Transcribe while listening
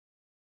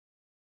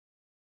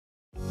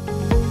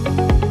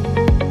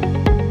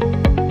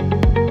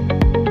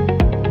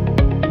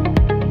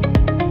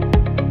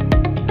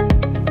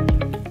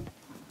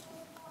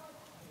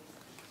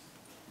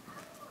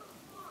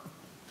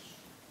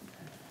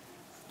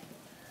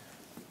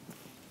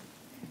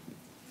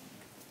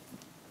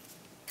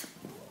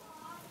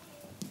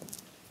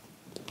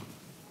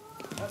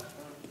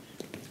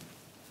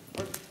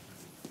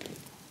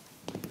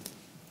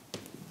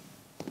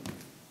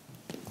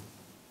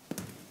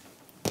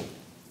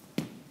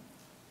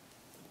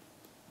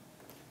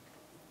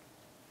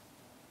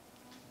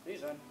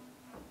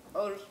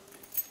Others.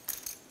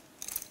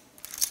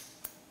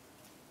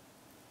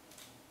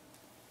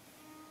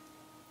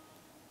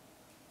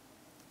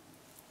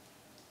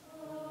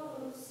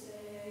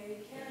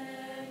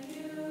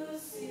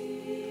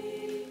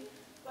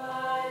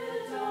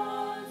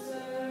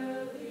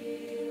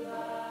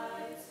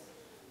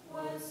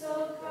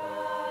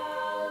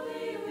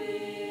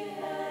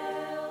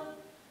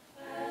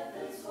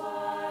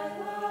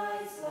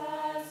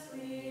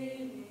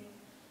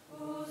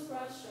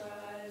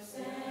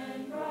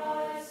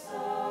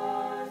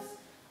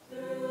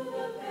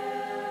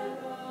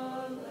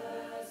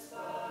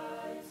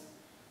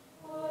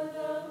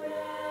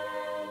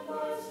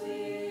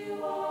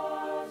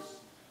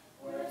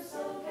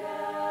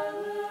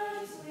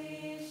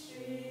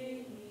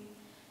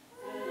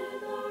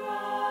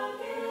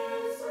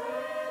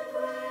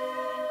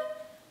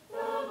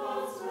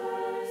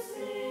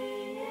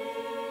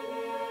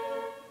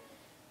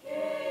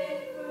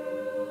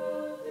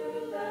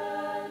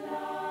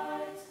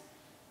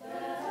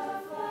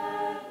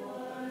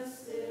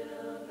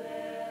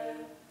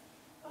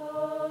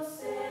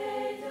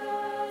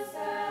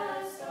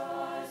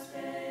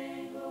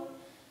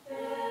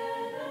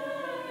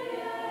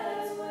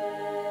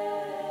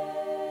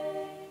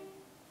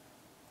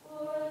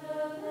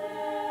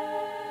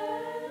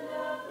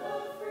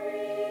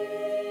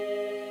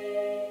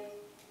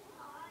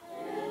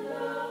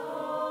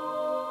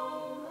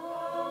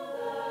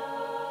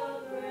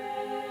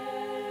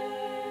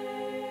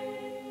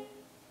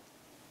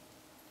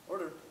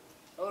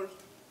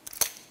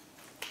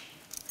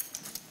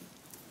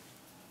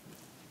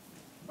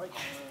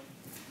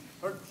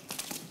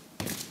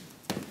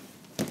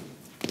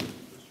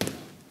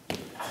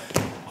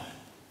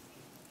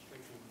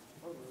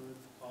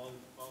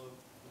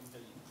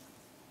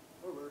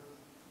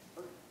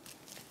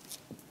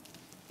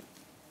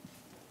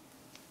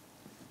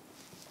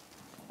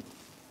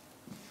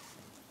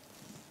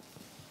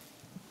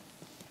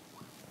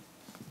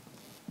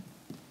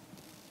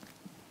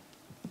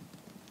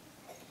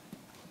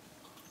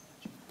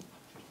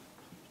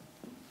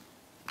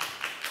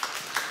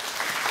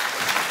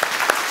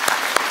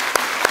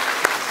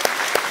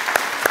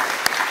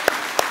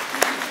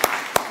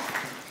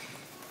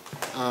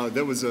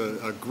 That was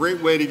a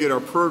great way to get our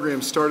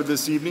program started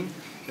this evening.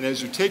 And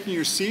as you're taking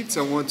your seats,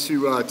 I want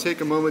to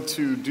take a moment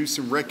to do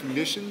some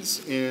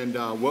recognitions and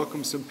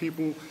welcome some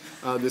people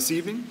this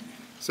evening.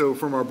 So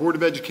from our Board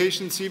of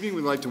Education this evening,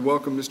 we'd like to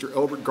welcome Mr.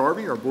 Elbert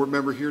Garvey, our board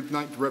member here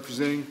tonight,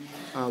 representing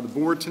the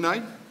board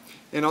tonight.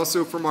 And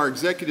also from our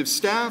executive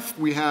staff,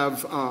 we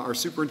have our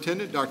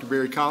superintendent, Dr.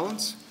 Barry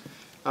Collins,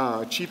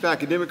 Chief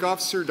Academic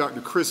Officer,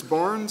 Dr. Chris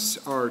Barnes,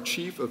 our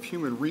Chief of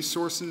Human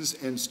Resources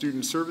and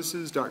Student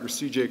Services, Dr.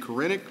 C.J.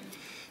 Korenik,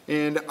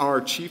 and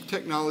our Chief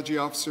Technology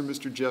Officer,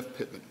 Mr. Jeff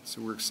Pittman.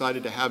 So we're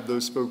excited to have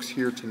those folks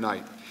here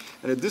tonight.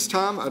 And at this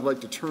time, I'd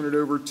like to turn it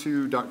over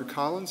to Dr.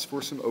 Collins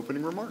for some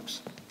opening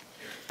remarks.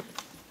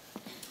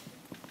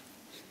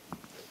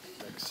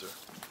 Thanks, sir.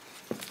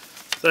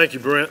 Thank you,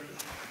 Brent.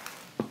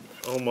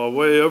 On my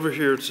way over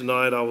here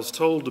tonight, I was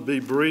told to be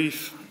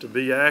brief, to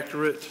be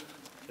accurate,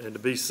 and to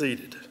be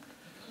seated.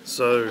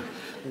 So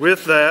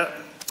with that,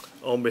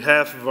 on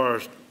behalf of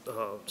our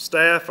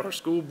staff, our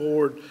school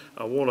board,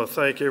 I want to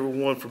thank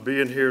everyone for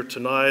being here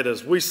tonight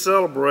as we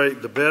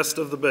celebrate the best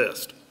of the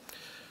best.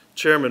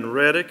 Chairman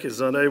Reddick is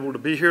unable to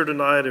be here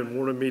tonight and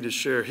wanted me to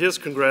share his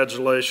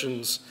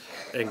congratulations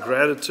and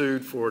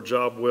gratitude for a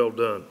job well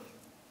done.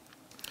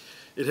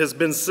 It has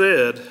been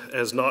said,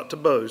 as not to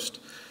boast,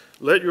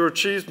 let your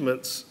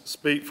achievements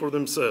speak for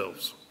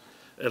themselves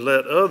and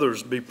let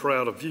others be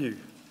proud of you.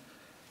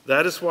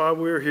 That is why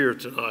we're here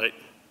tonight.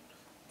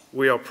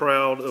 We are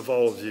proud of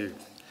all of you.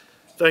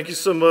 Thank you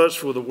so much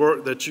for the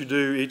work that you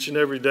do each and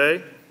every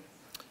day,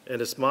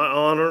 and it's my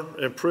honor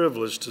and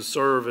privilege to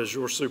serve as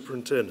your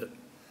superintendent.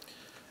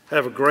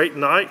 Have a great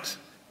night,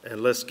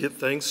 and let's get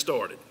things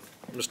started.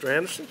 Mr.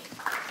 Anderson?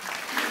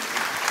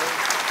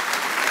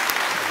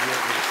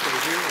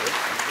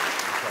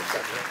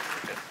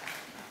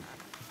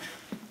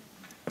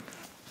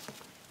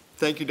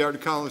 Thank you, Dr.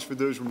 Collins, for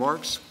those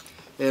remarks.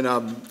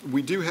 And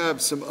we do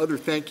have some other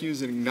thank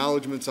yous and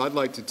acknowledgments I'd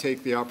like to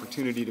take the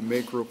opportunity to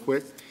make real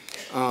quick.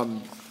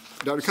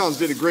 Dr. Collins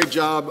did a great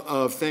job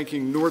of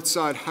thanking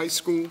Northside High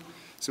School.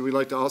 So we'd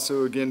like to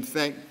also again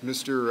thank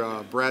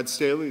Mr. Brad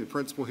Staley, the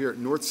principal here at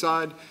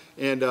Northside,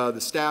 and the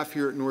staff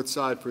here at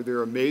Northside for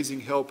their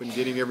amazing help in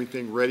getting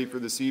everything ready for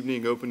this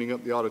evening, opening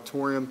up the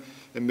auditorium,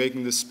 and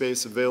making this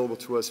space available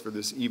to us for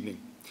this evening.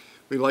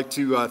 We'd like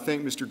to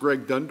thank Mr.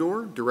 Greg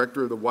Dundor,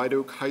 director of the White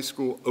Oak High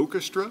School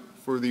Orchestra,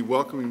 for the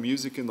welcoming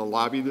music in the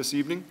lobby this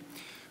evening.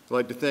 I'd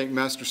like to thank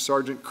Master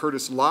Sergeant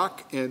Curtis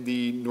Locke and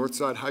the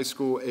Northside High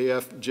School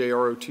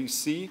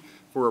AFJROTC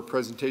for a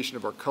presentation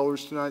of our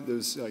colors tonight.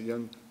 Those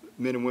young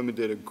men and women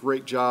did a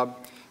great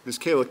job. Ms.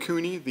 Kayla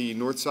Cooney, the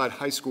Northside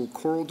High School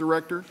Choral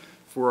Director,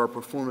 for our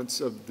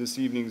performance of this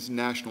evening's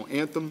national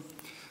anthem.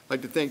 I'd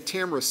like to thank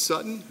Tamara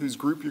Sutton, whose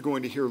group you're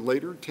going to hear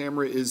later.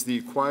 Tamara is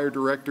the choir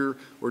director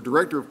or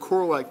director of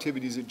choral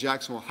activities at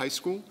Jacksonville High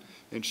School.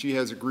 and she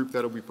has a group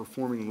that will be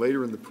performing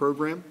later in the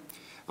program.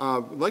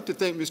 I'd like to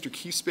thank Mr.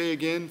 Keespe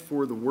again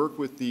for the work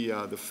with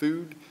the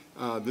food.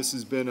 This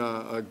has been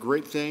a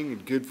great thing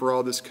and good for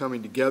all this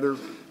coming together.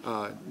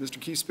 Mr.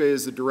 Keespe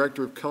is the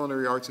Director of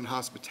Culinary Arts and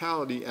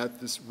Hospitality at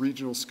this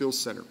Regional Skills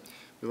Center.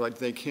 We'd like to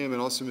thank him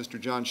and also Mr.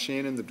 John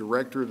Shannon, the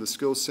Director of the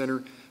Skills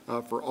Center,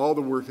 for all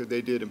the work that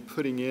they did in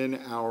putting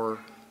in our,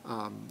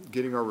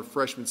 getting our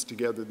refreshments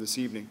together this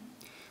evening.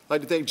 I'd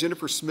like to thank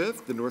Jennifer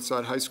Smith, the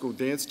Northside High School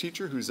dance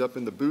teacher, who's up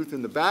in the booth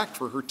in the back,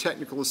 for her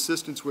technical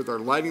assistance with our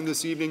lighting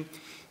this evening.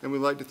 And we'd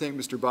like to thank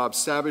Mr. Bob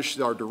Sabish,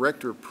 our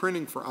Director of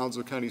Printing for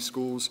Onslow County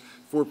Schools,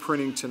 for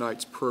printing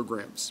tonight's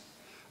programs.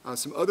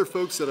 Some other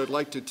folks that I'd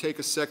like to take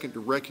a second to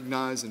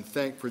recognize and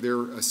thank for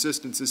their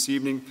assistance this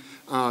evening.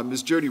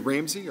 Ms. Jody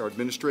Ramsey, our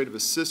Administrative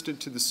Assistant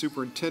to the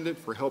Superintendent,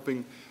 for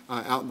helping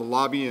out in the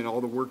lobby and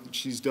all the work that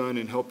she's done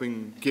in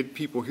helping get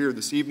people here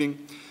this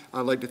evening.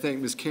 I'd like to thank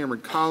Ms.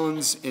 Cameron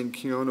Collins and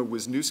Kiona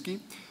Wisniewski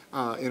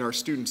in our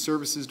Student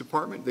Services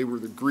Department. They were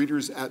the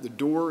greeters at the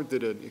door,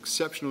 did an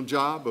exceptional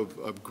job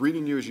of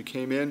greeting you as you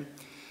came in.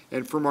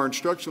 And from our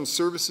Instructional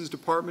Services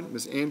Department,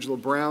 Ms. Angela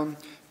Brown,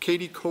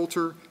 Katie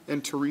Coulter,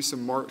 and Teresa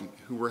Martin,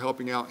 who were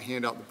helping out,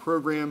 hand out the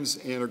programs,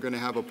 and are going to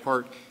have a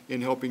part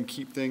in helping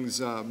keep things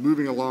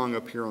moving along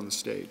up here on the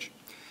stage.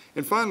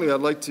 And finally,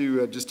 I'd like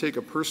to just take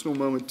a personal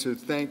moment to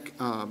thank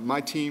my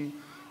team,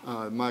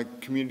 my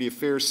community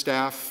affairs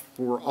staff,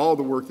 for all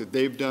the work that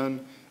they've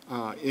done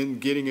in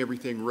getting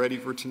everything ready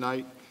for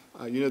tonight.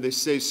 You know, they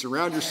say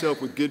surround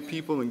yourself with good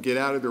people and get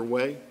out of their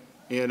way.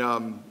 And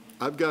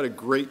I've got a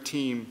great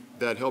team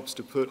that helps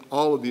to put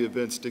all of the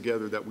events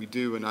together that we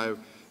do. And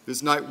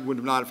this night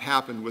would not have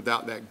happened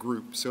without that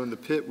group. So in the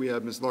pit, we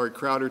have Ms. Laurie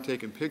Crowder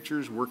taking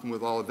pictures, working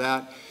with all of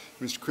that.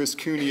 Mr. Chris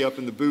Cooney up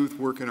in the booth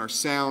working our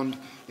sound,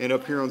 and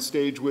up here on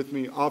stage with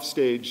me, off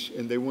stage,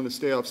 and they want to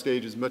stay off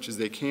stage as much as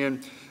they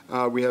can.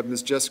 We have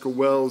Ms. Jessica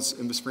Wells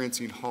and Ms.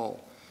 Francine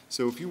Hall.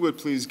 So if you would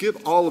please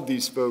give all of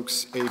these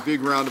folks a big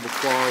round of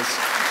applause.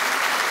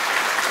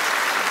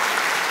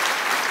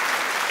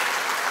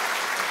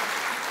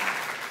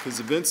 Because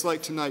events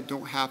like tonight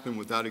don't happen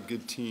without a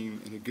good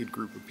team and a good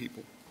group of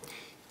people.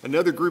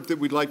 Another group that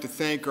we'd like to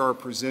thank are our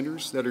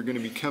presenters that are going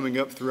to be coming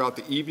up throughout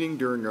the evening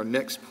during our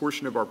next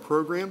portion of our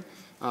program.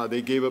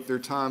 They gave up their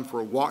time for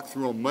a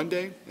walkthrough on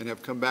Monday and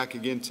have come back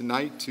again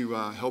tonight to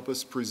help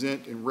us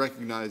present and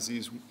recognize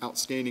these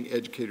outstanding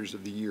educators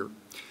of the year.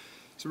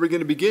 So we're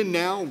going to begin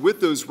now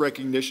with those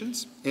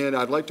recognitions, and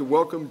I'd like to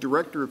welcome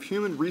Director of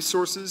Human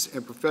Resources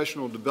and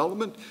Professional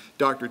Development,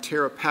 Dr.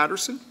 Tara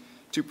Patterson,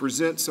 to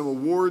present some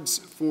awards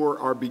for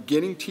our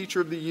Beginning Teacher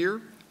of the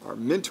Year, our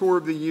Mentor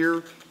of the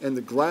Year, and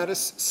the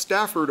Gladys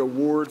Stafford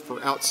Award for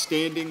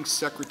Outstanding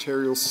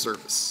Secretarial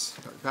Service.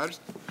 Dr.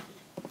 Patterson.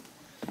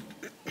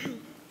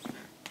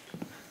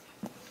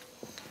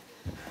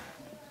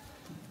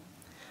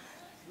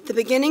 The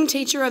Beginning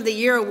Teacher of the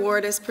Year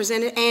Award is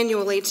presented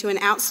annually to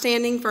an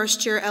outstanding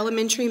first-year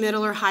elementary,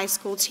 middle, or high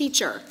school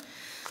teacher.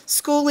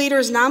 School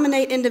leaders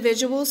nominate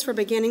individuals for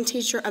Beginning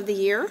Teacher of the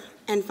Year,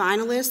 and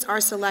finalists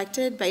are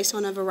selected based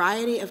on a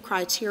variety of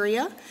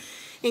criteria,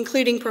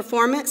 including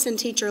performance in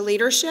teacher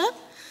leadership,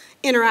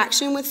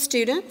 interaction with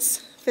students,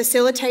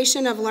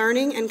 facilitation of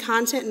learning and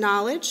content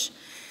knowledge,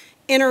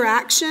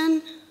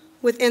 interaction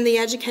within the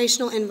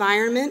educational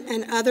environment,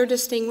 and other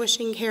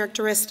distinguishing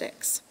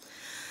characteristics.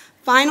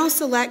 Final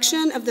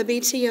selection of the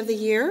BT of the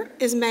Year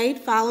is made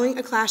following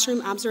a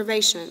classroom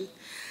observation.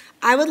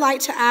 I would like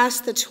to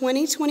ask the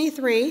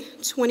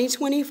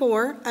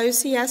 2023-2024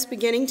 OCS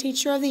Beginning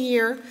Teacher of the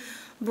Year,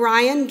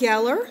 Brian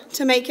Geller,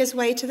 to make his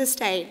way to the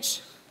stage.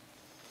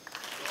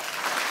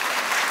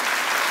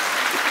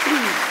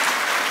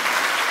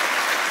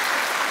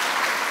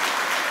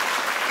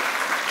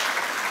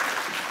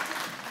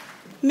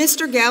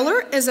 Mr.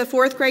 Geller is a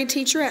fourth grade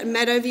teacher at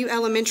Meadowview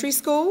Elementary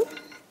School.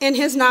 In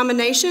his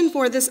nomination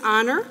for this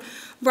honor,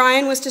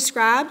 Brian was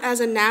described as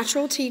a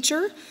natural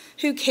teacher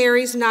who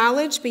carries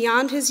knowledge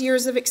beyond his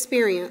years of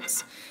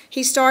experience.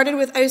 He started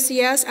with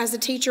OCS as a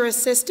teacher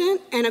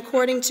assistant, and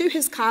according to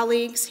his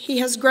colleagues, he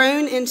has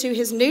grown into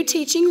his new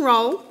teaching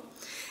role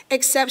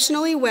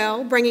exceptionally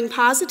well, bringing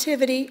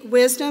positivity,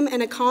 wisdom,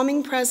 and a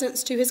calming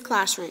presence to his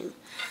classroom.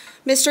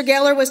 Mr.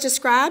 Geller was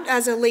described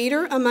as a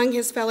leader among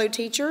his fellow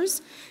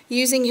teachers,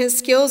 using his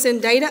skills in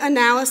data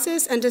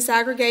analysis and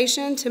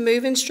disaggregation to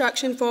move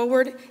instruction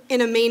forward in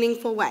a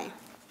meaningful way.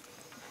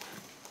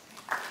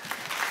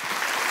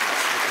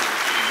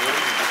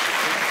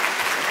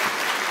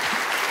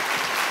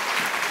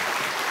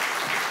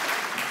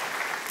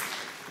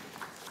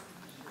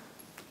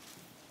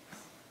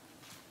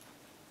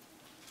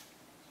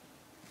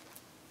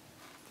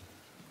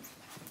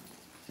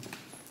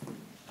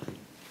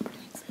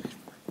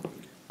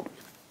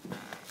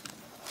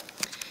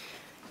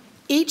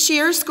 Each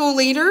year, school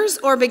leaders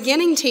or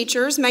beginning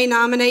teachers may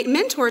nominate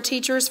mentor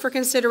teachers for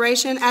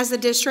consideration as the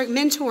District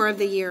Mentor of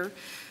the Year.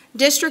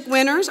 District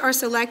winners are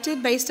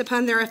selected based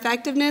upon their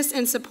effectiveness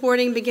in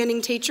supporting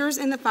beginning teachers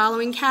in the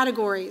following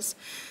categories: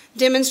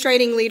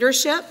 demonstrating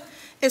leadership,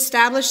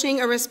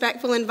 establishing a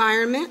respectful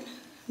environment,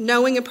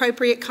 knowing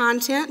appropriate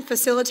content,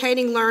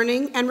 facilitating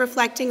learning, and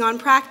reflecting on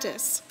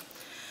practice.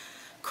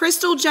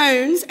 Crystal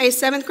Jones, a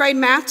 7th grade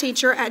math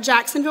teacher at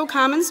Jacksonville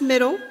Commons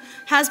Middle,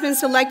 has been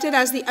selected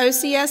as the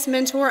OCS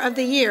Mentor of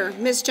the Year.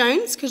 Ms.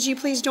 Jones, could you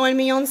please join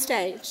me on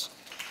stage?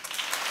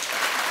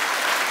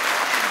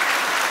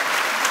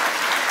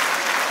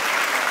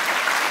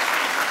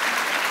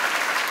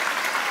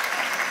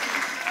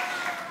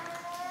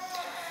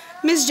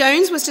 Ms.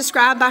 Jones was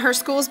described by her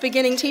school's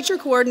beginning teacher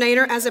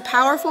coordinator as a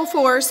powerful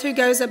force who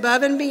goes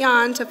above and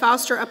beyond to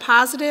foster a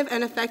positive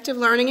and effective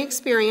learning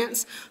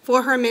experience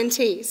for her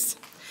mentees.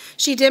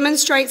 She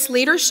demonstrates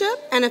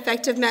leadership and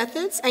effective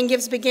methods and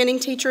gives beginning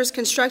teachers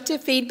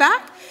constructive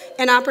feedback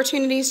and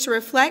opportunities to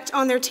reflect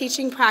on their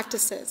teaching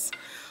practices.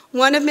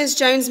 One of Ms.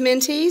 Jones'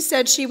 mentees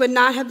said she would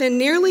not have been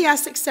nearly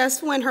as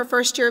successful in her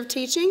first year of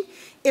teaching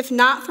if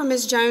not for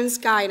Ms. Jones'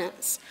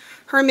 guidance.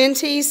 Her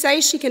mentees say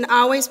she can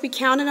always be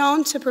counted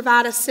on to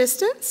provide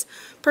assistance,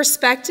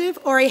 perspective,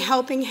 or a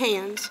helping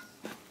hand.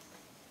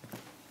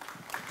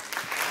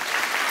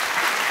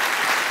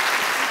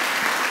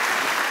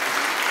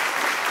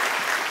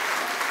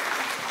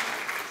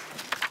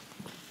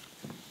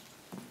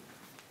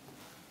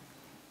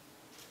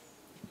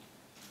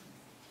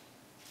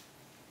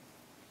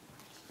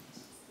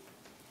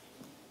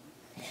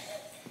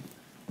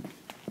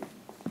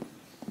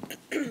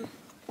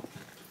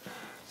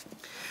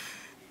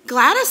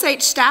 Gladys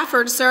H.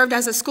 Stafford served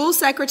as a school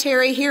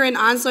secretary here in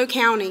Onslow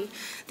County.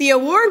 The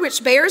award,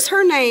 which bears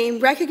her name,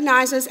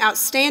 recognizes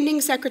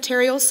outstanding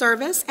secretarial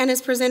service and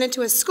is presented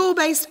to a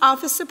school-based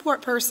office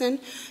support person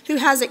who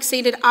has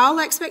exceeded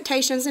all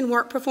expectations in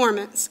work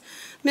performance.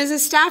 Mrs.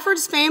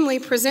 Stafford's family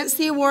presents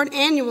the award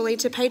annually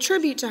to pay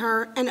tribute to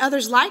her and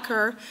others like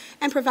her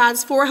and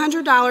provides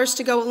 $400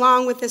 to go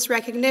along with this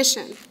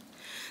recognition.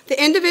 The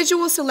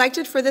individual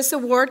selected for this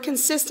award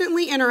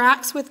consistently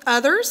interacts with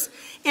others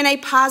in a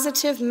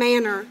positive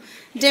manner,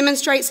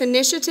 demonstrates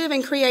initiative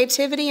and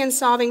creativity in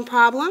solving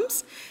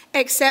problems,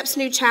 accepts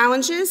new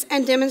challenges,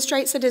 and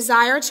demonstrates a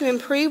desire to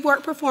improve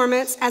work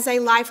performance as a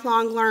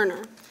lifelong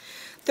learner.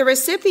 The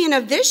recipient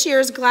of this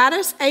year's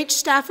Gladys H.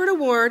 Stafford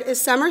Award is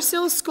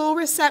Summersill School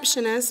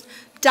receptionist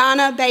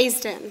Donna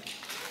Baisden.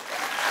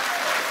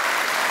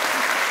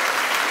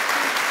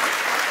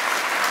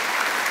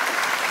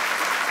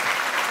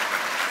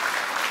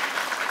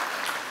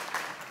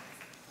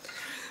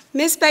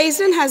 Ms.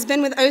 Baisden has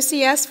been with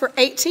OCS for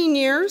 18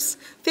 years,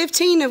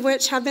 15 of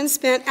which have been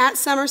spent at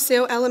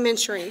Summersill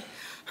Elementary.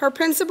 Her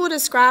principal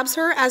describes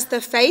her as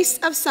the face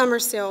of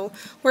Summersill,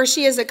 where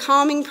she is a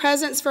calming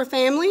presence for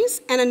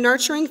families and a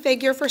nurturing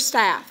figure for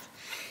staff.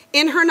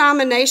 In her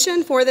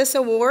nomination for this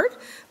award,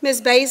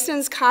 Ms.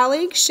 Baisden's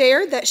colleagues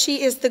shared that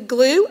she is the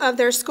glue of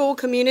their school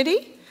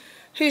community,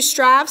 who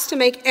strives to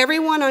make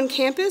everyone on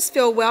campus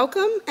feel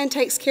welcome and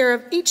takes care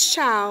of each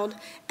child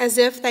as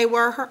if they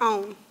were her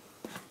own.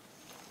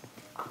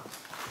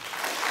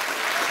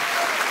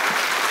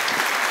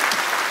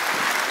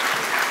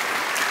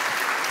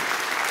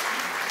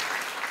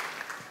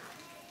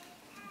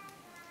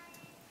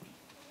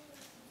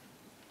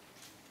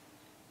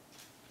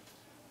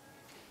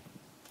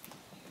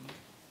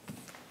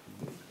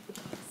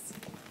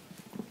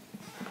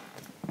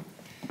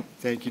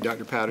 Thank you,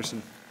 Dr.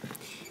 Patterson.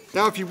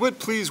 Now, if you would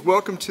please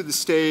welcome to the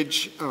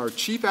stage our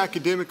Chief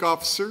Academic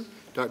Officer,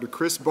 Dr.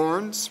 Chris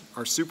Barnes,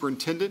 our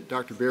Superintendent,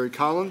 Dr. Barry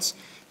Collins,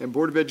 and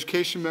Board of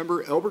Education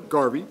member, Elbert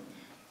Garvey.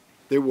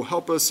 They will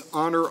help us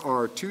honor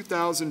our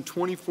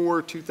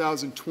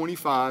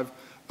 2024-2025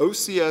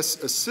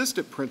 OCS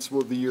Assistant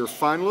Principal of the Year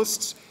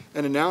finalists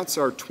and announce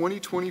our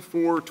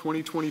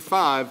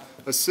 2024-2025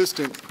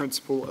 Assistant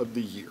Principal of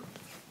the Year.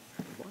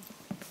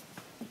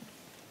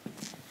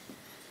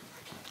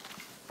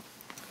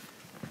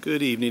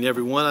 Good evening,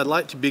 everyone. I'd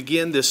like to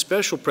begin this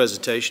special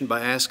presentation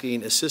by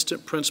asking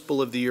Assistant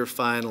Principal of the Year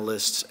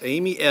finalists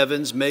Amy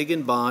Evans,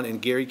 Megan Bond,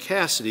 and Gary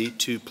Cassidy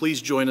to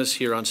please join us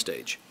here on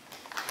stage.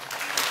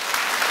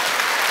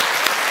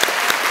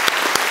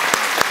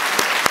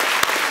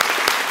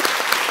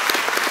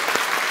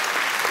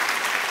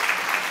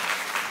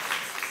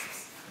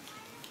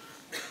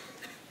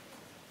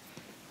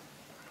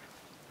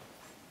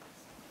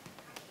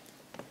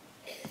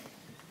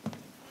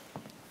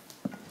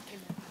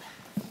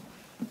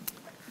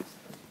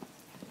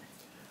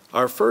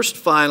 Our first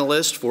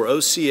finalist for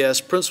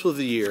OCS Principal of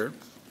the Year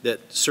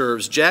that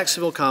serves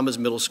Jacksonville Commons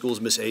Middle School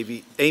is Miss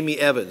Amy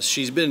Evans.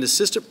 She's been an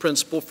assistant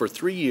principal for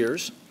 3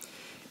 years,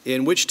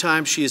 in which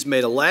time she has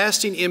made a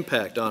lasting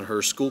impact on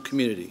her school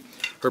community.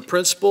 Her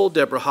principal,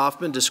 Deborah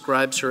Hoffman,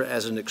 describes her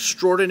as an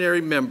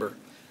extraordinary member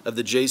of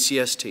the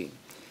JCS team.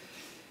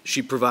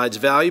 She provides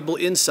valuable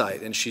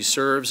insight, and she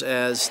serves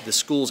as the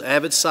school's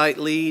avid site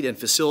lead and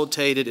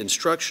facilitated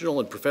instructional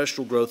and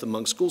professional growth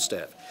among school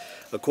staff.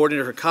 According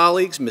to her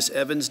colleagues, Ms.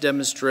 Evans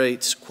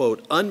demonstrates,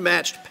 quote,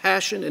 unmatched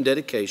passion and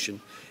dedication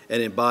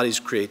and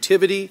embodies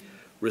creativity,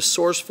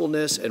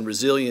 resourcefulness, and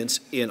resilience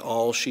in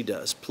all she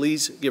does.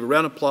 Please give a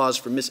round of applause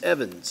for Ms.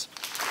 Evans.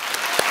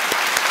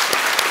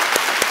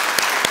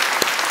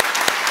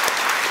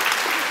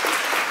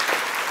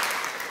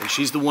 And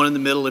She's the one in the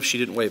middle if she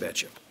didn't wave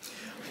at you.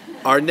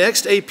 Our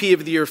next AP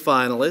of the Year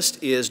finalist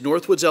is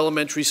Northwoods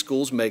Elementary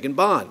School's Megan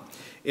Bond.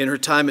 In her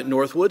time at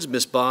Northwoods,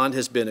 Ms. Bond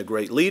has been a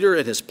great leader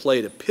and has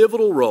played a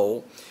pivotal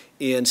role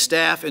in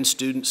staff and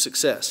student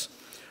success.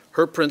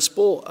 Her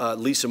principal,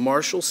 Lisa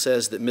Marshall,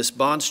 says that Ms.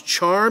 Bond's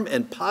charm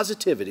and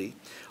positivity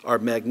are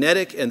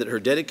magnetic and that her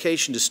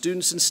dedication to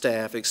students and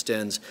staff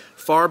extends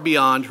far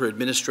beyond her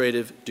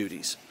administrative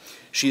duties.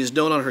 She is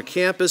known on her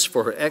campus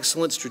for her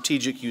excellent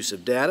strategic use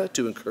of data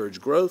to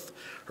encourage growth,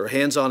 her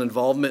hands-on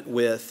involvement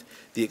with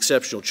the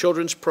Exceptional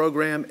Children's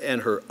Program,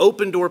 and her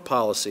open-door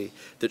policy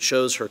that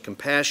shows her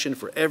compassion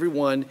for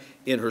everyone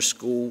in her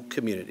school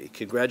community.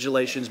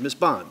 Congratulations, Ms.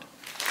 Bond.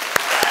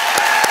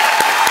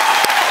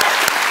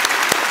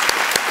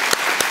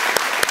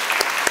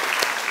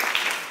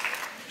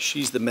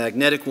 She's the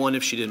magnetic one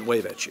if she didn't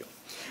wave at you.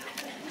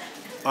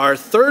 Our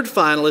third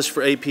finalist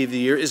for AP of the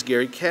Year is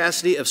Gary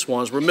Cassidy of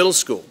Swansboro Middle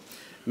School.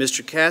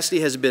 Mr.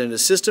 Cassidy has been an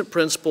assistant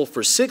principal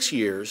for 6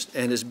 years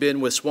and has been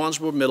with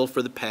Swansboro Middle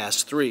for the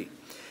past 3.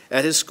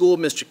 At his school,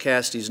 Mr.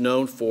 Cassidy is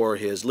known for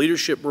his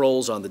leadership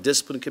roles on the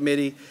Discipline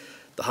Committee,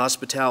 the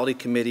Hospitality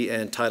Committee,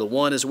 and Title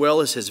I, as well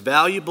as his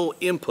valuable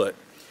input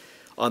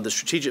on the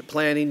strategic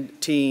planning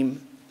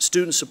team,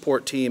 student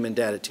support team, and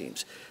data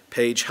teams.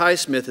 Paige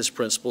Highsmith, his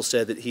principal,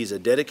 said that he's a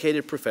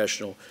dedicated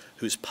professional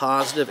who's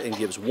positive and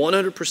gives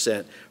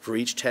 100% for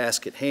each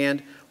task at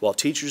hand, while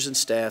teachers and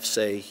staff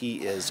say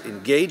he is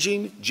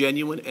engaging,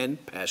 genuine,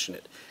 and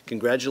passionate.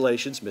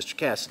 Congratulations, Mr.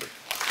 Cassidy.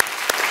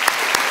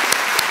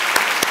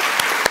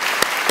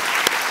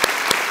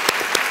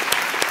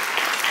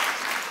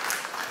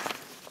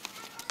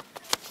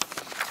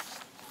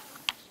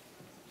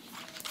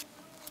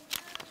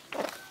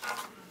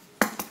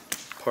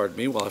 Pardon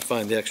me while I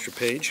find the extra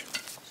page.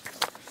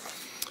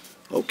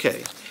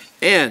 Okay,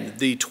 and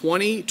the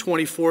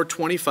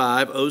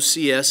 2024-25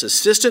 OCS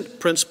Assistant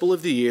Principal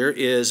of the Year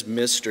is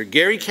Mr.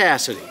 Gary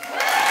Cassidy.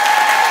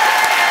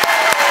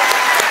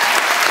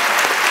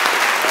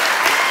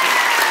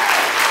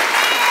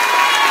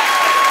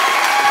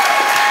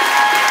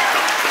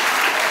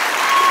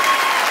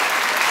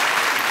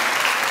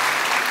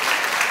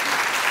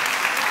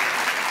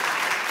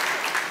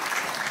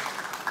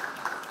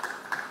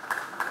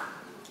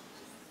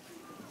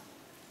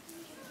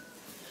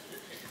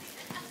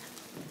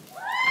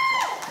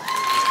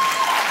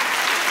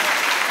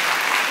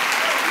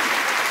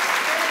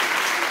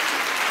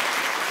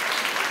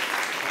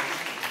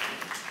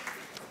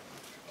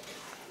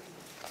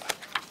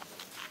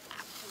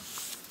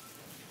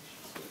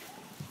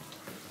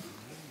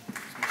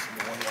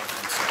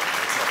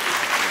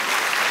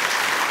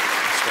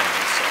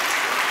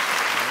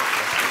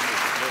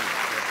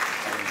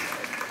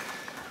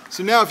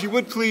 So now, if you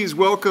would please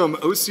welcome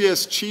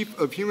OCS Chief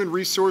of Human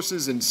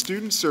Resources and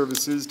Student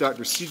Services,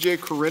 Dr. C.J.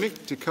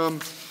 Korenick, to come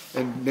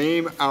and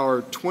name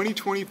our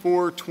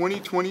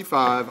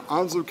 2024-2025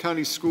 Onslow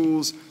County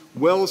Schools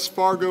Wells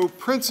Fargo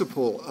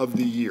Principal of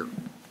the Year.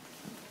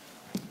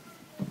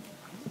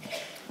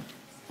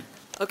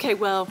 Okay,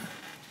 well,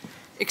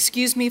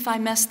 excuse me if I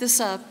mess this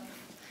up.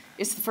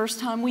 It's the first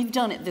time we've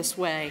done it this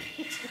way,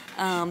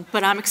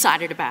 but I'm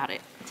excited about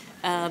it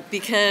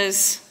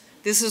because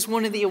this is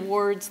one of the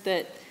awards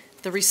that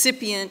the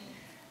recipient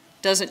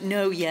doesn't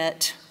know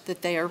yet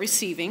that they are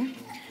receiving.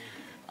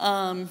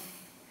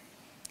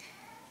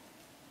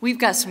 We've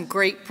got some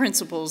great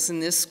principals in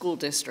this school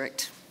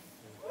district.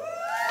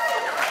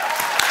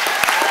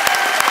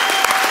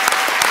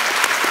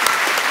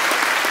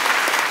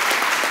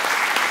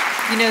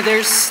 You know,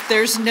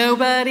 there's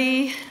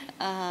nobody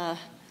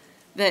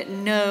that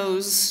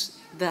knows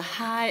the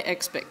high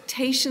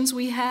expectations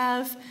we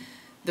have,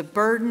 the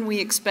burden we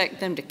expect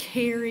them to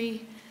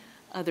carry,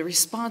 the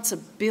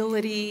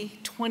responsibility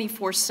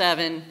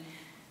 24/7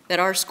 that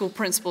our school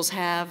principals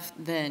have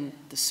than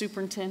the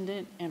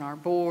superintendent and our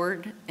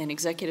board and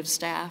executive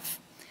staff.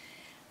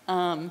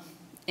 And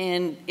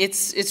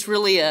it's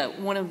really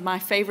one of my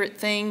favorite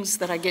things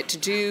that I get to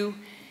do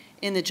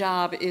in the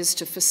job is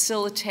to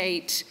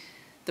facilitate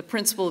the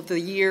Principal of the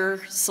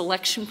Year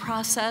selection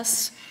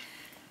process,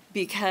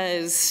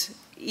 because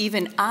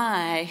even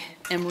I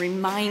am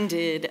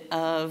reminded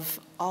of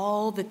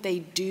all that they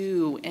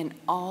do and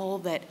all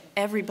that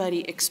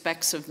everybody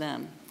expects of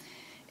them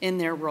in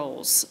their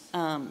roles.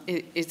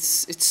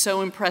 It's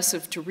so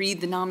impressive to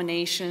read the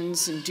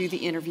nominations and do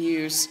the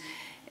interviews,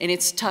 and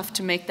it's tough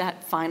to make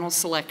that final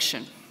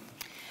selection.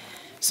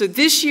 So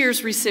this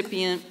year's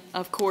recipient,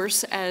 of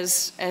course,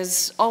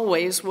 as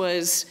always,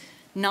 was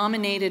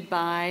nominated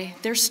by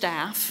their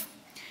staff.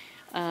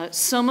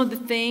 Some of the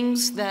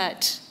things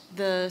that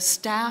the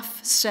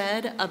staff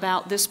said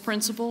about this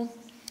principal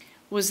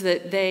was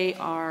that they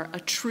are a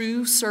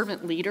true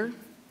servant leader.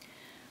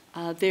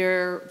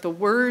 The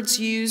words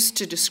used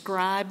to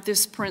describe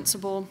this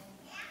principal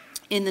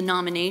in the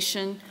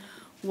nomination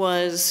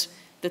was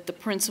that the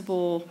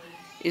principal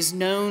is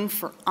known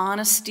for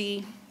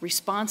honesty,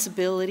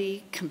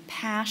 responsibility,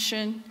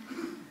 compassion,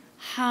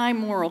 high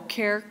moral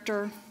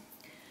character,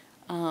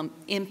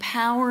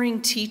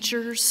 empowering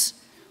teachers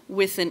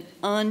with an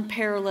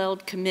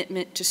unparalleled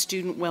commitment to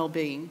student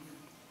well-being.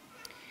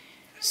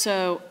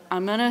 So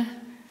I'm going to,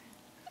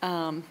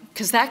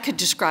 because that could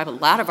describe a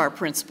lot of our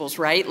principals,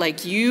 right?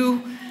 Like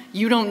you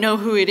don't know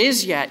who it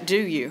is yet, do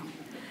you?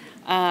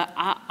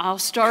 I'll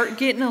start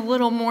getting a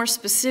little more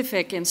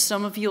specific, and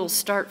some of you will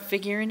start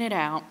figuring it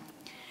out.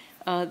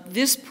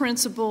 This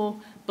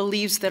principal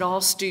believes that all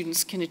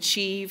students can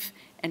achieve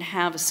and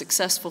have a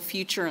successful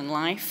future in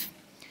life.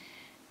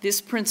 This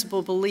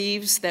principal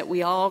believes that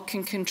we all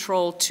can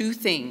control two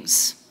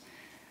things: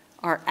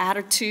 our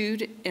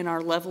attitude and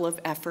our level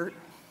of effort.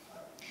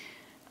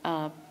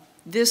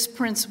 This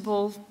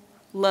principal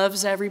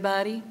loves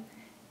everybody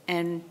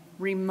and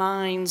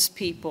reminds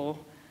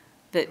people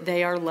that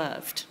they are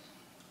loved.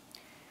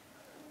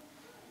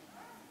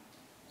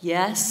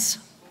 Yes,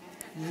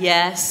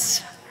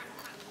 yes,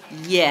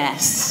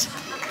 yes.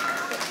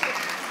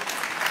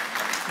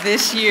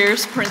 This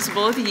year's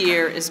Principal of the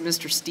Year is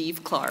Mr.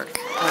 Steve Clark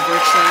of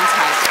Richlands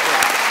High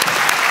School.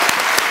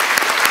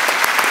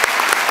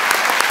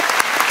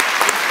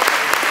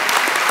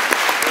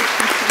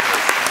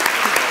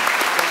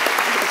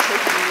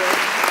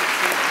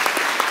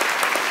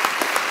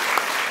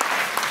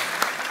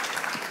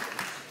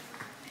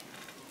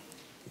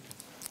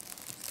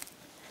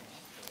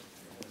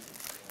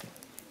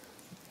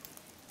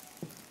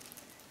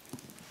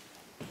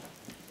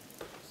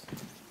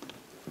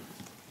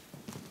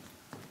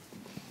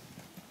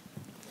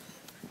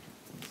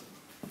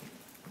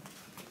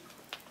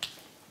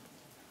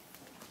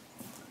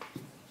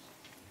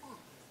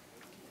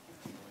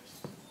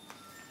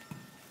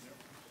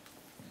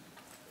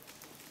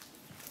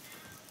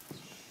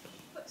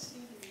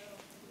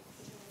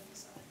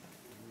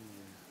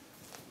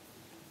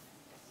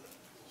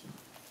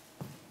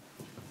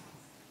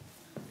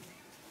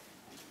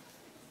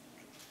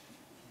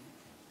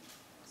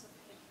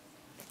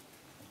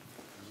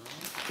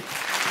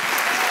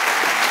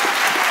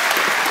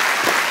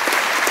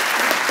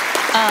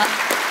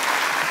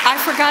 I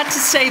forgot to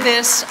say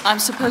this. I'm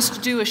supposed to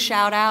do a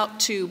shout out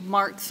to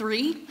Mark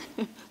III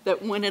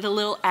that wanted a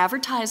little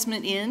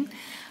advertisement in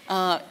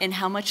and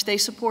how much they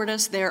support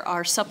us. They're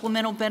our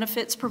supplemental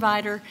benefits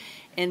provider,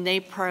 and they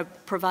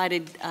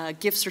provided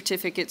gift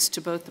certificates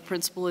to both the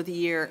Principal of the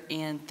Year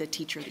and the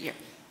Teacher of the Year.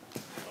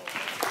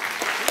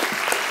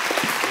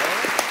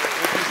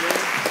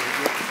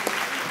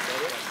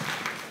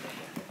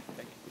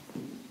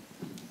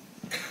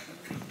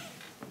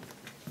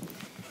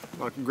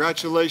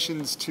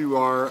 Congratulations to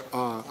our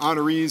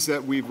honorees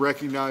that we've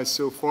recognized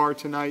so far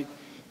tonight.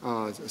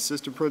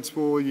 Assistant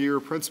Principal of the Year,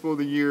 Principal of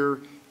the Year,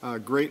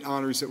 great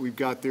honors that we've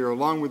got there,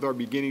 along with our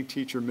beginning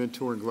teacher,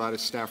 mentor, and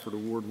Gladys Stafford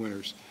Award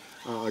winners.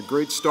 A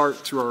great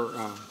start to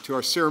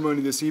our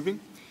ceremony this evening.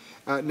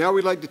 Now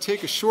we'd like to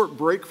take a short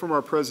break from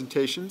our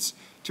presentations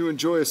to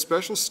enjoy a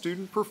special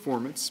student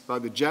performance by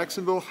the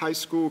Jacksonville High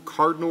School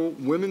Cardinal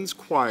Women's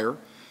Choir,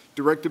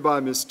 directed by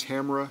Ms.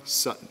 Tamara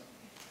Sutton.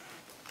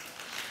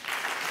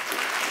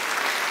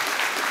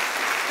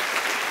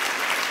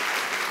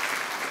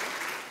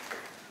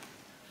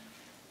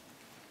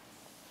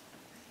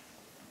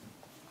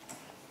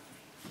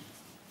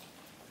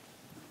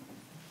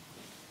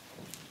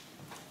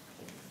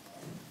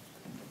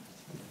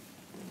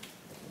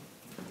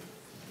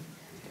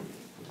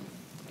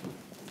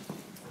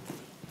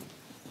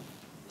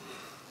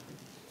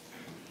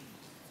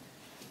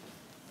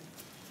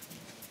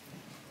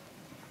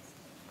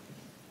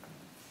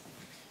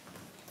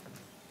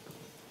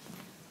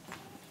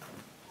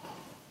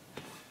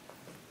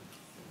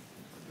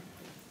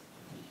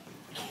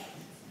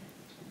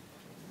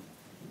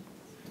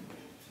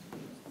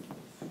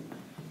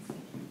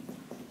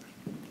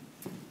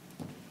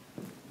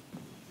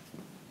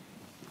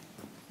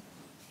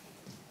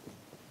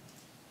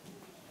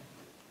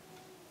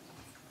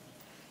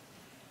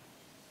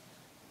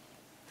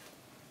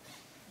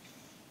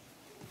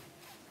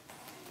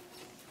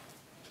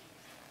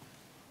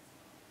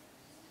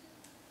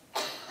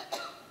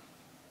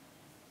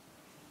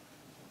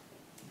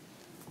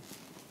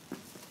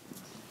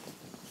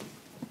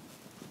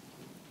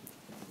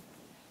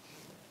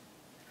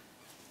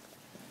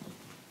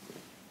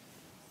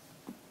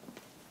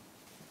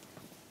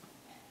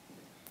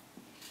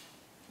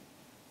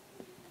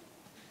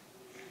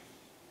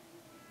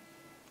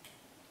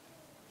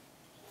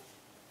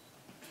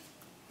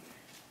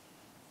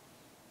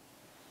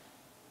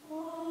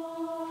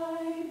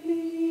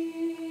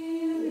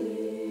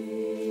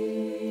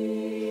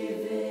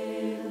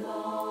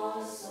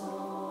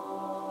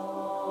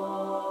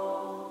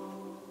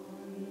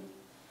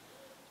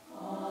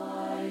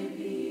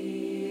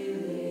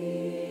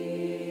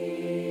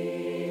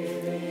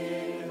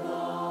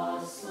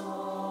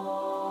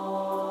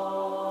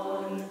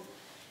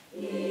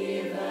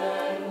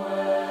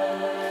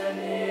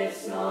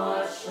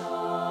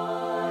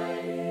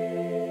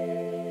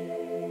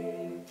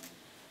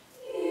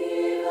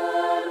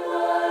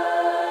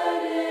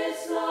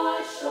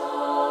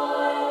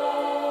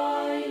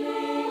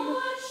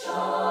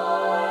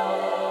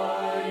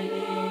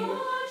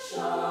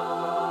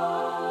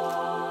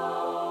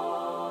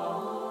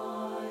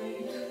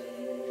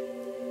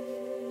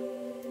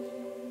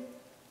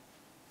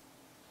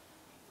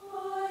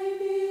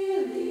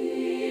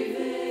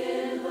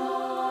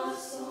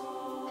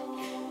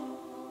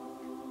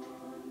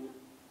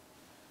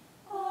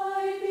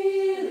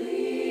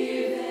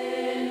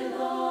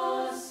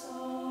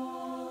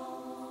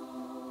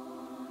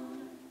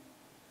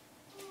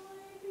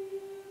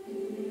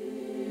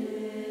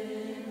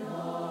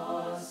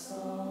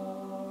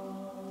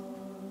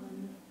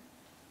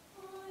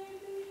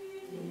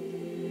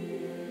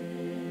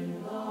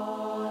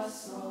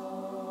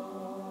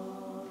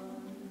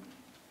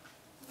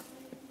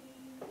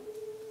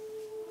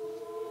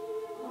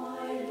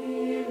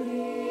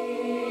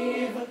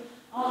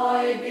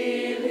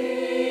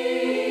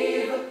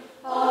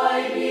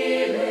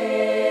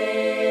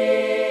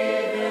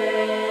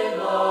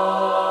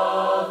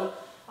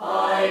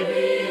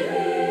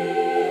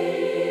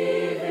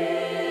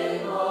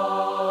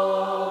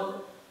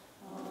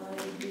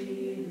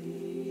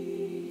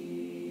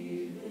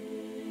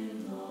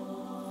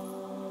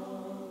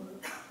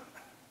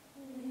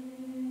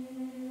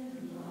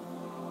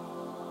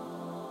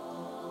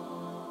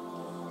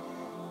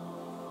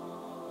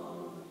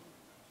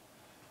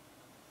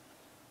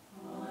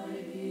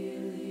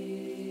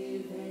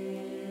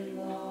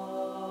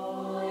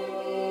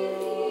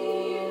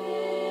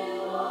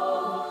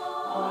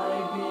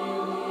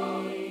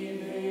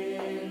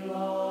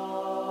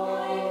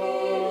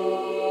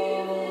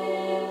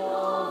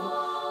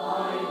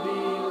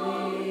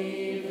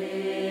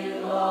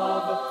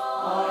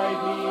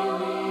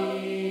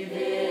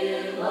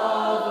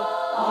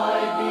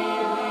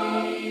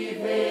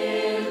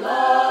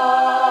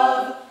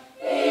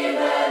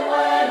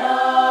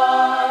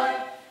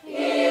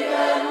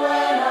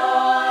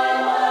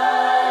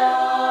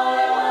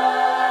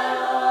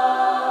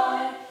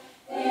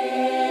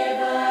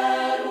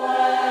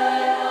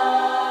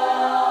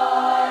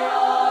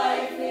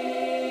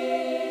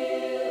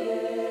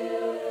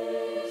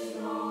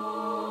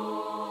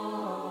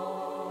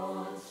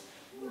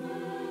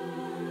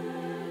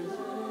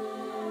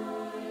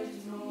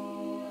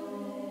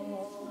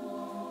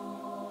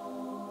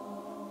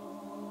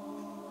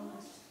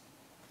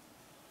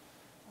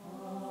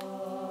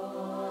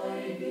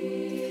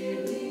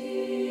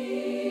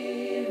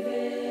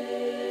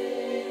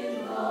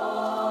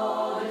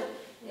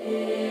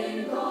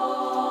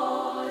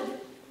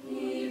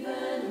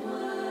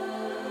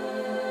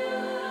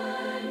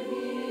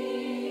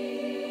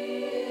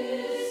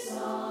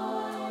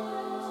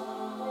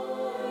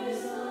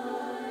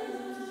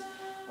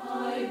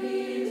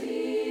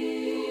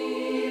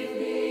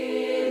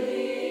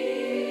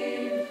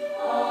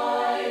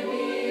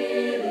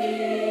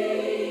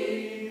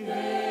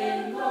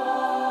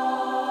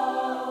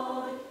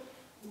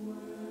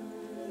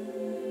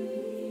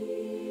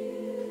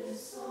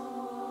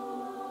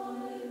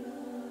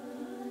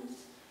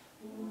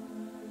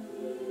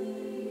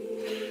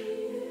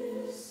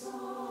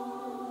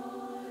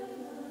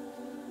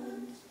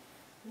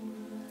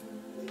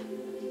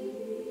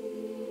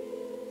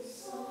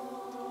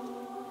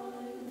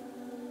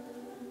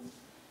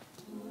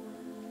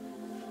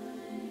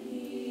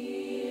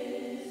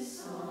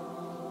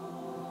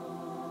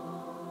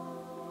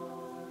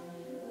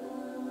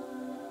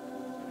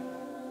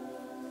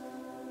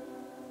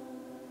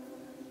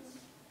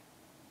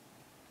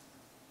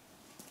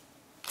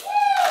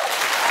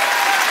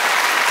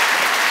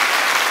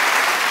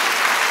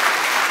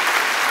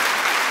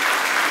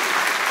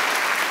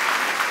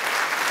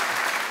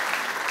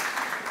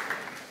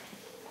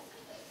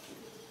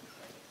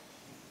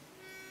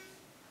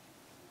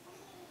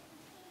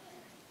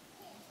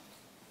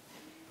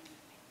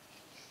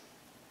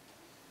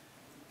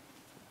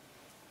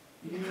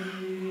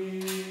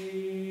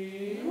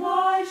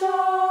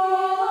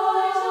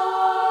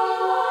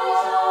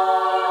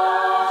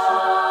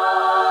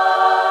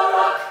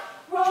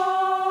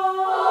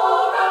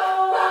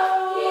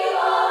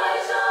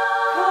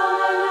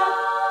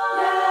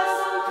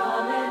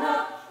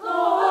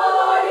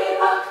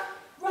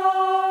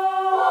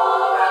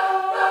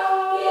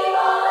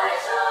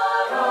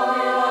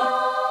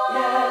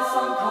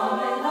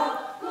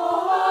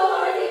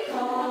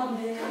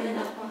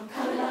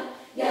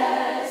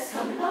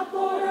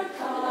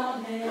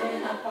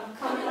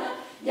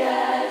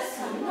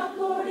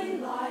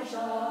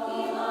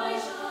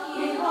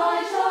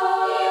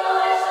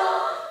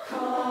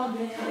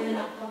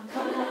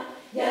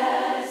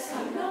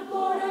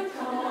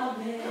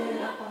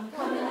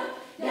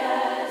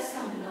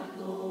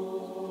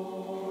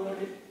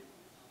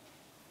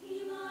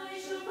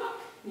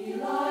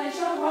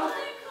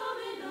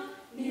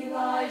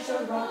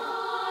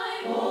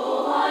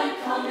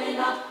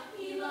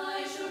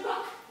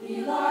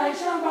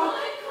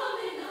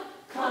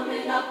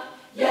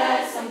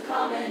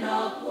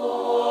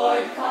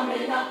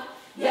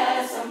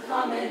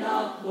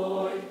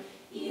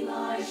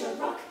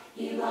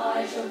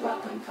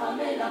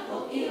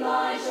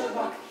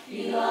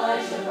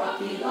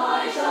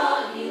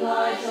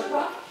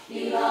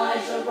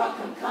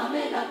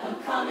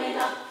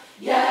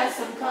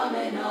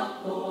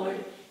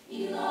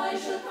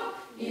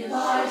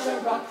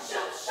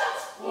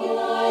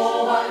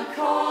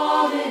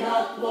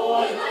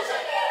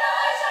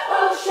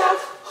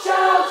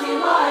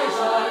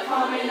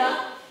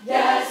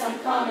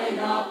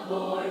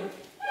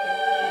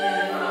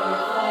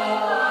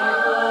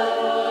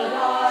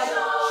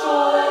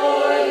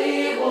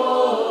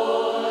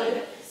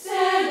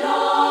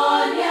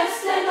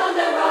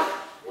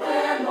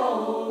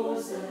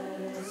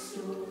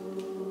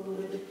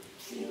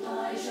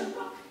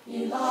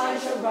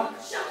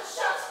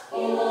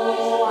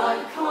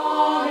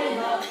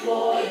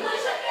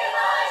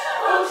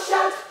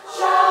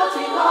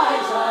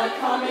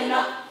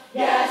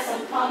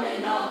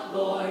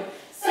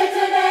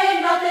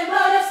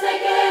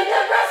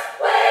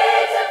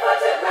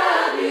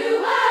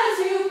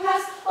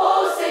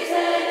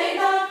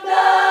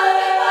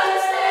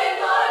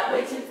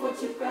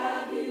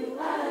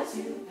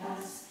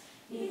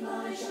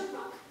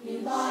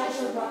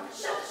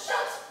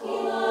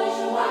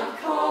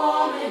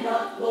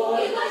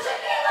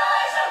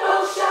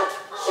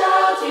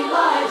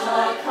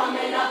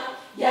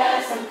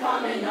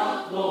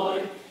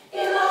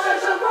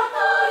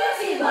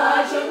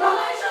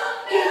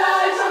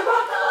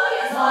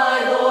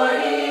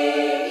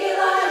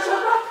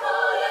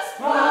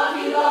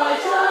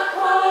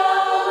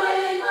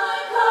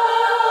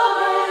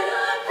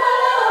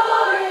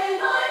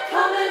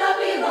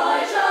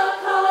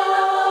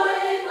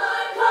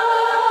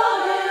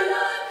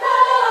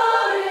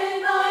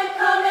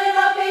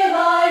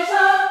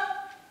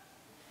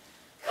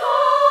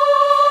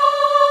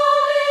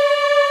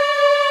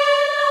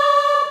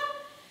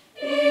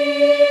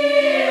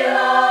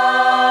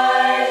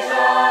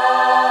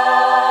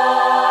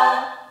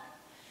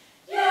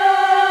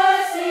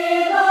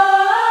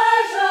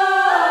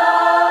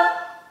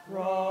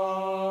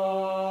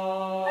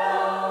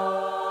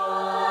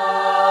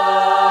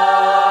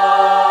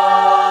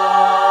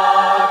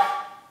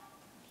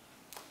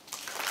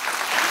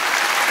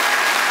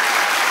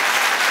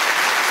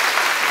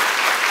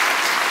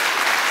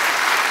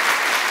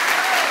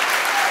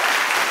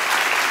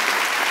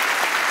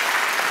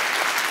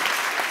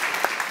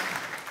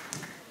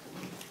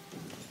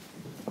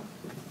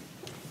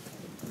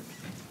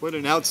 What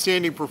an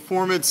outstanding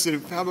performance.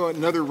 And how about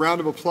another round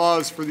of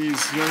applause for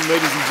these young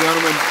ladies and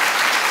gentlemen.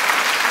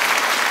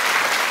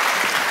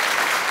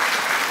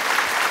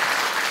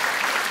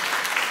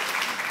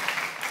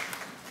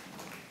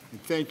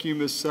 And thank you,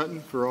 Ms. Sutton,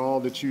 for all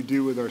that you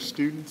do with our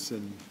students,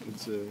 and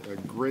it's a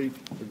great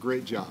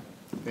job.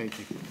 Thank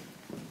you.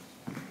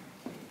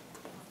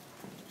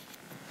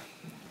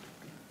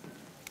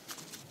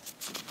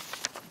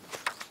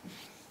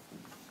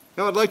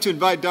 Now I'd like to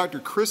invite Dr.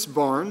 Chris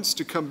Barnes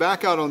to come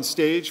back out on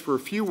stage for a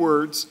few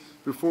words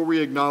before we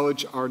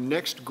acknowledge our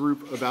next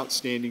group of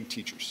outstanding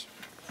teachers.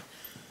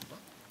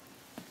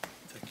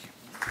 Thank you.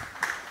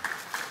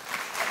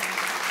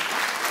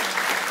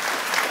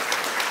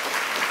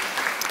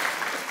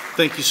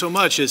 Thank you so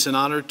much. It's an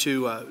honor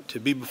to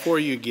be before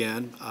you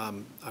again.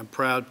 I'm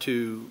proud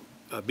to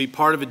be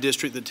part of a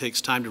district that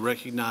takes time to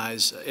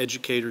recognize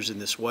educators in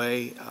this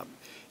way.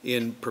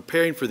 In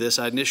preparing for this,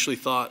 I initially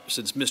thought,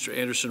 since Mr.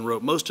 Anderson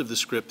wrote most of the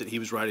script, that he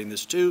was writing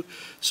this too.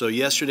 So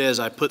yesterday, as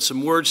I put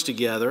some words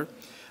together,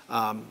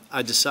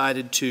 I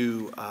decided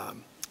to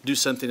do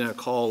something I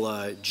call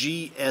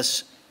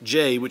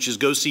GSJ, which is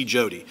Go See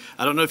Jody.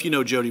 I don't know if you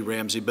know Jody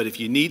Ramsey, but if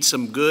you need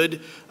some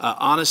good,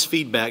 honest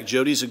feedback,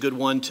 Jody's a good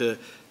one to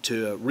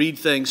read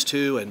things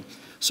to. And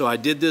so I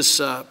did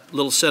this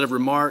little set of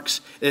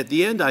remarks. At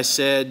the end, I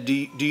said, do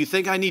you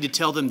think I need to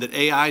tell them that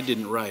AI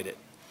didn't write it?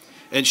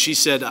 And she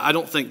said, I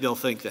don't think they'll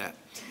think that.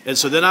 And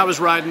so then I was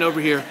riding over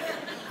here.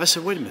 I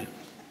said, wait a minute.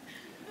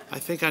 I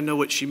think I know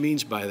what she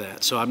means by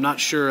that, so I'm not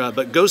sure.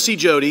 But go see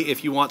Jody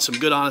if you want some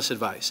good, honest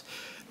advice.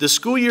 The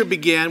school year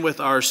began with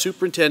our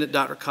superintendent,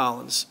 Dr.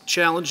 Collins,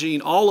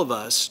 challenging all of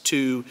us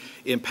to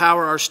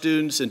empower our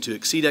students and to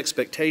exceed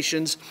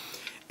expectations,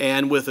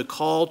 and with a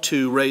call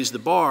to raise the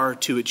bar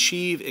to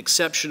achieve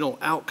exceptional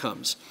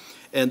outcomes.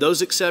 And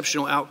those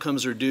exceptional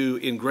outcomes are due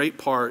in great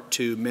part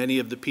to many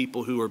of the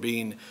people who are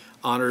being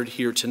honored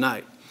here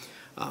tonight.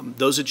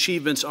 Those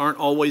achievements aren't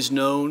always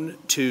known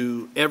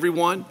to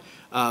everyone,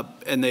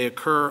 and they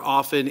occur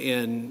often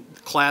in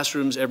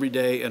classrooms every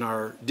day in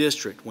our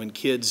district when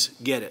kids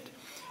get it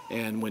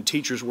and when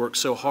teachers work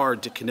so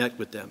hard to connect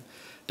with them.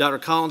 Dr.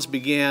 Collins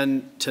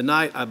began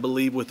tonight, I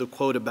believe, with a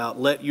quote about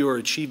let your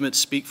achievements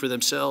speak for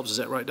themselves. Is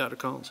that right, Dr.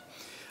 Collins?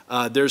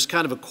 There's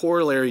kind of a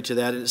corollary to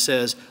that, and it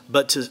says,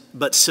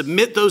 but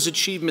submit those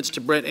achievements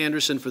to Brent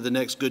Anderson for the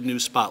next Good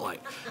News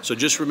Spotlight. So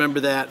just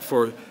remember that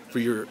for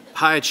your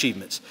high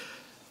achievements.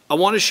 I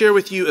want to share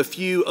with you a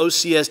few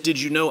OCS Did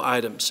You Know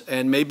items,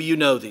 and maybe you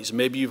know these,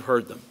 maybe you've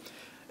heard them.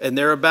 And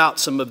they're about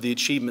some of the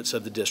achievements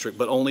of the district,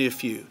 but only a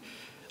few.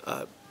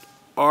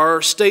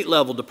 Our state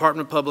level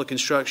Department of Public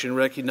Instruction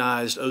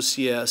recognized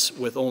OCS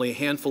with only a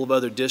handful of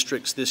other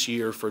districts this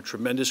year for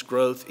tremendous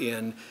growth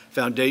in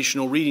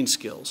foundational reading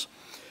skills.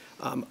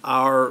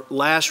 Our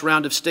last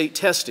round of state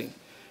testing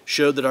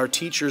showed that our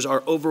teachers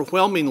are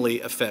overwhelmingly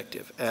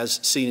effective,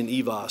 as seen in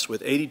EVOS,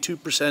 with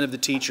 82% of the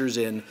teachers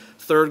in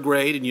third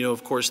grade, and you know,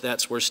 of course,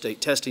 that's where state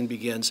testing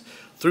begins,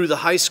 through the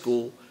high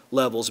school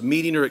levels,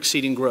 meeting or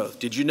exceeding growth.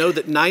 Did you know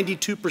that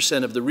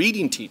 92% of the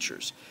reading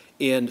teachers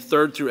in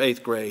third through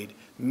eighth grade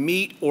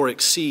meet or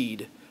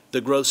exceed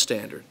the growth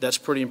standard? That's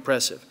pretty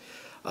impressive.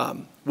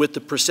 With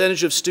the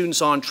percentage of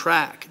students on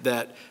track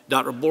that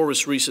Dr.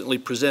 Borwas recently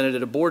presented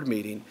at a board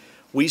meeting,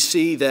 we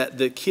see that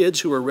the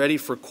kids who are ready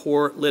for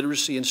core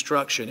literacy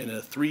instruction in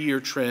a 3-year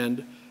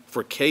trend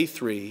for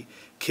K-3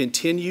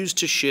 continues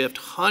to shift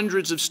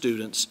hundreds of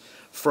students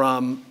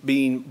from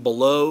being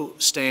below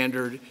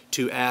standard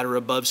to at or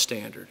above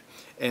standard.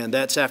 And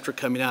that's after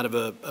coming out of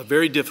a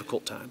very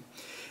difficult time.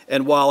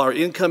 And while our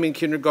incoming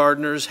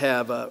kindergartners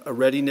have a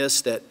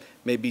readiness that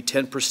may be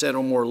 10%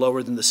 or more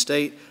lower than the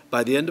state,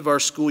 by the end of our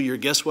school year,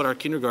 guess what our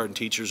kindergarten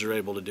teachers are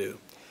able to do?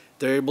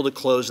 They're able to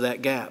close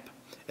that gap,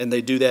 and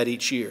they do that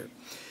each year.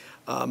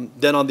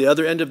 Then on the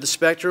other end of the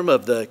spectrum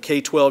of the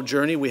K-12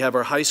 journey, we have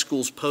our high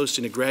schools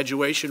posting a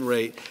graduation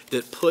rate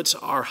that puts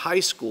our high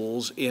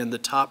schools in the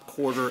top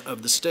quarter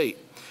of the state.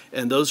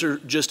 And those are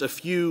just a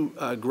few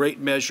great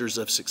measures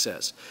of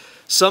success.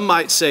 Some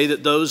might say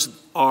that those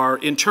are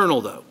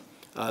internal, though.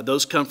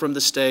 Those come from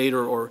the state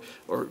or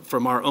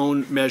from our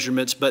own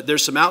measurements, but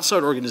there's some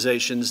outside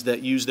organizations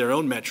that use their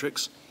own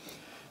metrics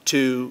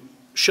to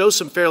show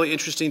some fairly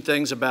interesting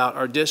things about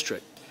our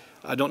district.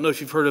 I don't know if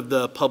you've heard of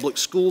the Public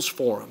Schools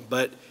Forum,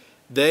 but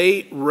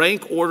they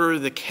rank order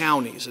the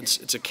counties.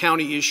 It's a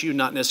county issue,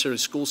 not necessarily a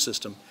school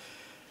system.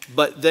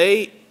 But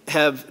they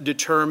have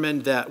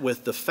determined that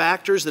with the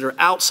factors that are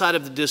outside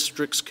of the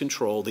district's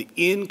control, the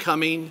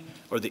incoming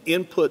or the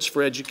inputs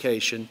for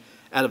education,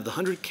 out of the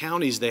 100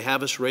 counties, they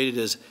have us rated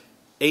as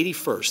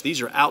 81st. These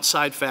are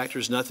outside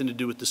factors, nothing to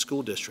do with the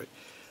school district.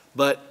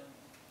 But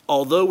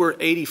although we're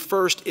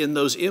 81st in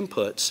those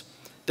inputs,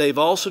 they've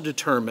also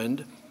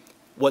determined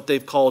what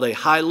they've called a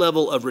high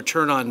level of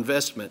return on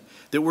investment,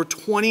 that we're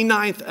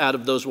 29th out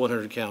of those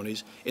 100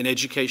 counties in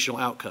educational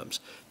outcomes.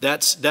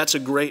 That's a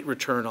great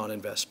return on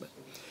investment.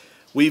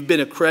 We've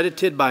been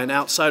accredited by an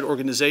outside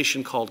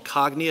organization called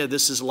Cognia.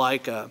 This is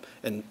like kind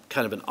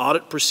of an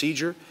audit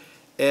procedure,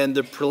 and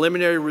the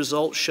preliminary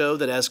results show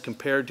that as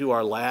compared to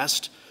our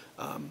last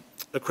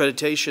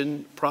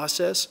accreditation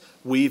process,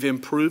 we've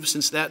improved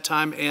since that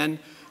time, and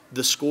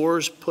the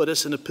scores put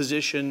us in a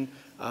position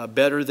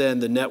better than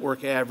the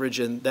network average,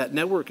 and that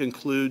network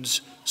includes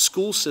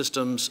school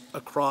systems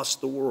across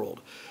the world.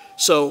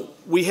 So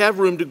we have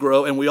room to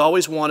grow, and we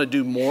always want to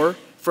do more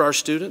for our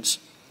students.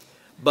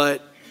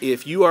 But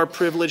if you are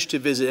privileged to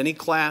visit any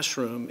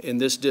classroom in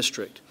this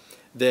district,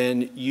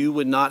 then you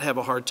would not have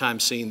a hard time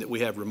seeing that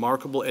we have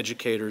remarkable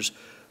educators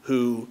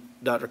who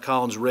Dr.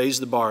 Collins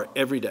raised the bar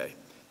every day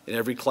in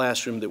every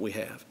classroom that we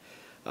have.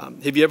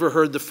 Have you ever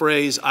heard the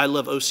phrase, "I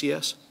love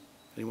OCS"?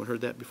 Anyone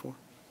heard that before?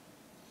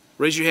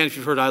 Raise your hand if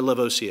you've heard "I love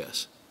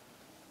OCS."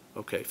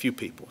 Okay, a few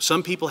people.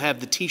 Some people have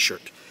the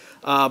t-shirt.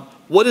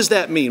 What does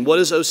that mean? What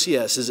is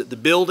OCS? Is it the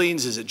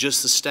buildings? Is it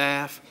just the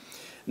staff?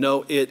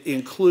 No, it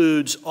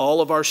includes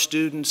all of our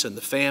students and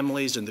the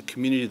families and the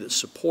community that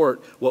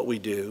support what we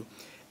do.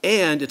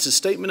 And it's a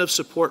statement of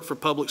support for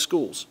public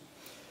schools.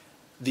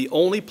 The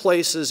only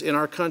places in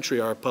our country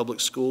are public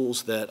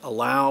schools that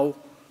allow,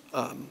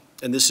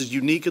 and this is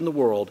unique in the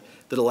world,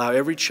 that allow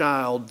every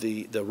child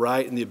the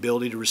right and the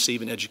ability to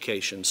receive an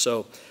education.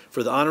 So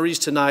for the honorees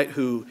tonight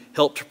who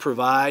help to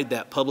provide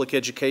that public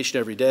education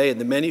every day, and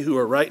the many who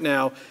are right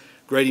now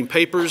grading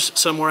papers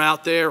somewhere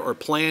out there or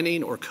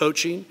planning or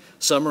coaching,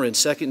 some are in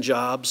second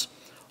jobs,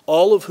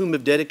 all of whom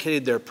have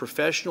dedicated their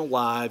professional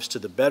lives to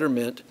the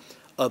betterment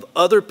of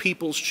other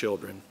people's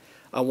children.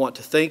 I want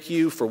to thank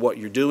you for what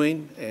you're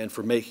doing and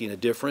for making a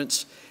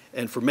difference.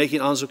 and for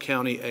making Onslow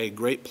County a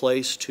great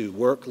place to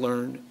work,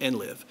 learn, and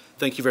live.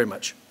 Thank you very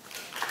much.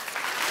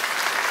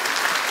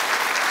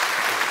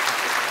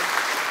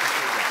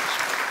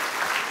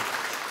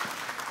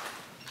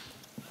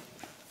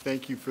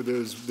 Thank you for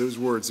those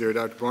words there,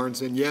 Dr.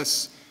 Barnes. And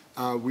yes,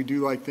 we do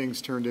like things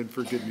turned in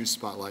for Good News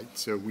Spotlight,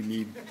 so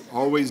we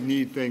always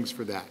need things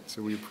for that.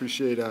 So we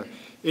appreciate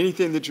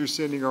anything that you're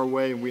sending our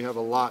way, and we have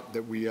a lot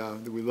that we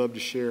love to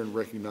share and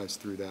recognize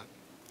through that.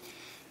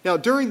 Now,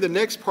 during the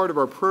next part of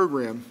our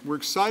program, we're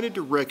excited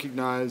to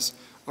recognize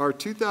our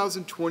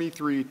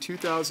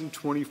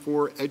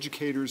 2023-2024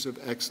 Educators of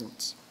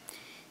Excellence.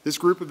 This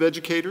group of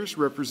educators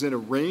represent a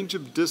range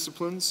of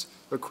disciplines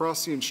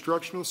across the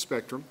instructional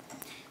spectrum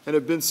and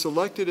have been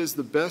selected as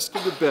the best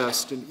of the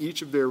best in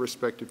each of their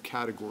respective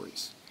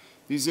categories.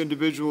 These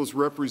individuals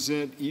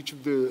represent each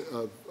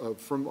of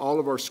from all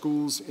of our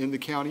schools in the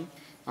county.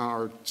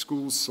 Our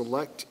schools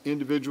select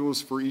individuals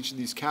for each of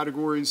these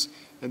categories,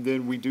 and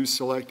then we do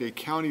select a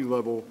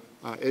county-level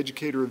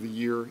Educator of the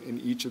Year in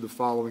each of the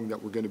following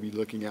that we're going to be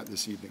looking at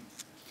this evening.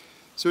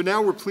 So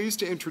now we're pleased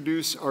to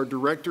introduce our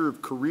Director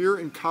of Career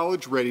and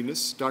College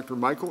Readiness, Dr.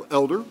 Michael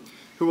Elder,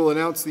 who will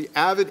announce the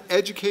AVID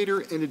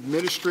Educator and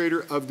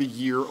Administrator of the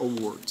Year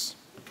Awards.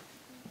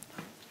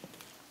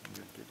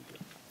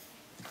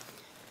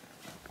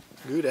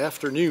 Good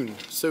afternoon.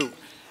 So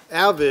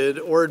AVID,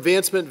 or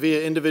Advancement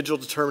via Individual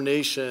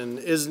Determination,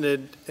 is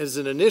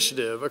an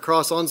initiative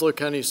across Onslow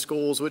County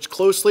Schools which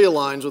closely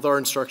aligns with our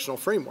instructional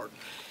framework.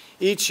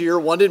 Each year,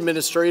 one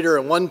administrator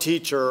and one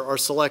teacher are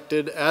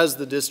selected as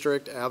the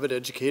district AVID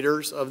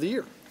Educators of the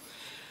Year.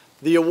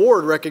 The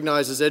award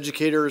recognizes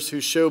educators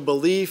who show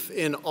belief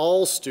in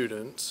all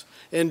students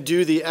and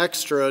do the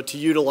extra to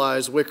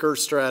utilize Wicker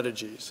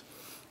strategies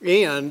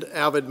and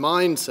AVID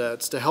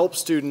mindsets to help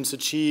students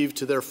achieve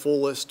to their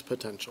fullest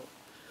potential.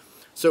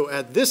 So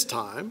at this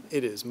time,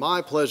 it is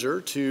my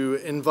pleasure to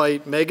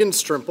invite Megan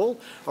Strimple,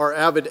 our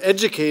AVID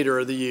Educator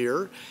of the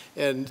Year,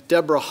 and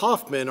Deborah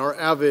Hoffman, our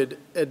AVID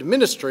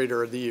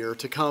Administrator of the Year,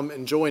 to come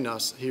and join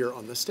us here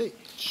on the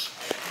stage.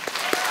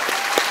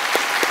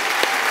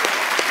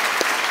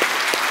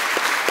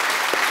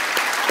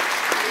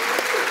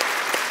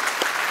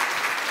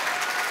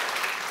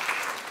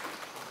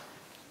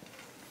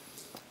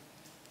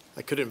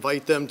 I could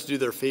invite them to do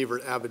their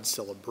favorite AVID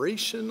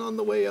celebration on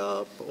the way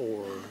up,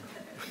 or...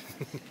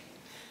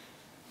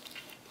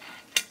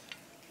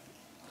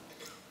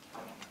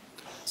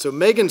 So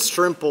Megan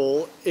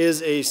Strimple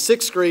is a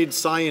 6th grade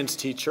science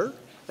teacher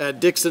at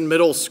Dixon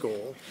Middle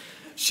School.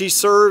 She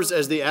serves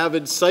as the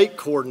AVID site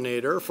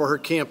coordinator for her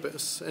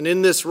campus, and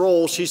in this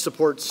role, she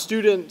supports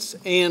students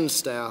and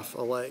staff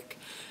alike.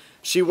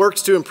 She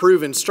works to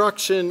improve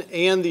instruction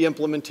and the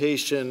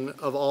implementation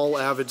of all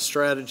AVID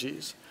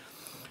strategies.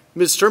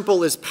 Ms.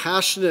 Strimple is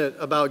passionate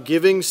about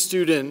giving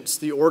students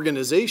the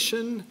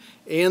organization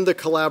and the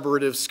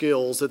collaborative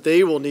skills that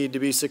they will need to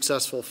be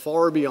successful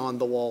far beyond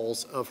the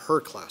walls of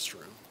her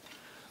classroom.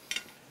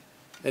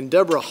 And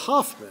Deborah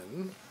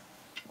Hoffman,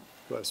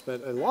 who I've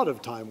spent a lot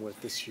of time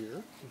with this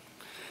year,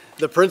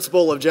 the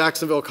principal of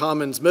Jacksonville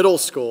Commons Middle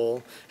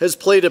School, has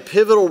played a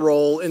pivotal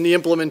role in the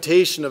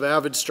implementation of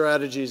AVID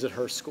strategies at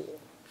her school.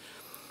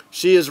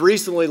 She has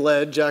recently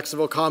led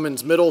Jacksonville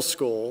Commons Middle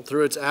School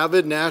through its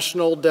AVID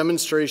National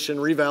Demonstration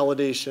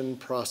Revalidation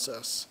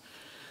process.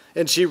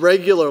 And she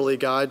regularly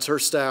guides her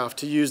staff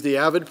to use the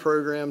AVID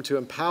program to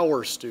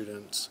empower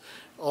students,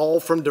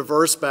 all from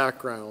diverse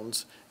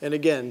backgrounds, and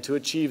again, to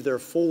achieve their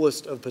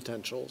fullest of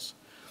potentials.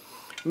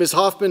 Ms.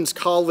 Hoffman's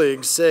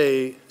colleagues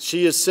say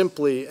she is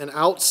simply an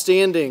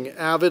outstanding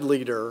AVID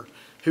leader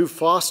who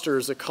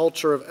fosters a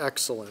culture of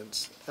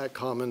excellence at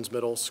Commons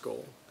Middle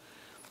School.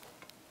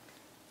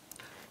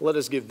 Let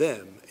us give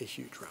them a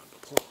huge round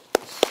of applause.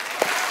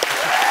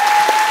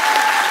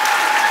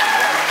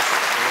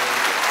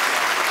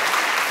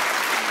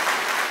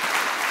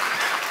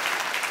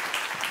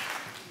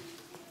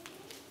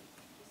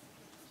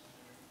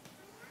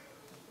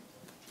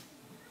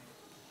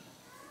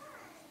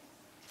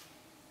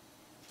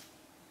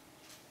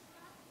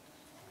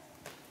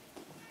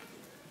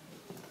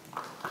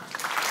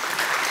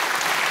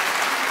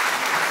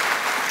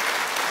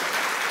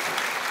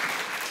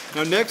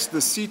 Now next, the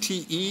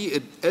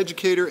CTE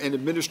Educator and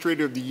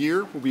Administrator of the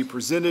Year will be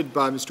presented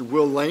by Mr.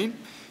 Will Lane,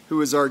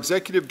 who is our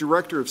Executive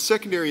Director of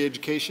Secondary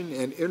Education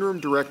and Interim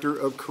Director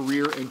of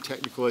Career and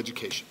Technical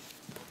Education.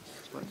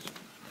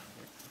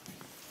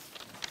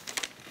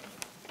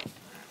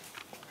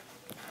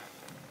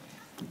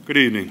 Good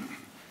evening.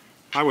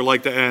 I would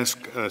like to ask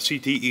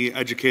CTE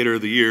Educator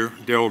of the Year,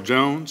 Daryl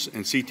Jones,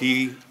 and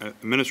CTE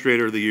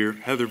Administrator of the Year,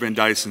 Heather Van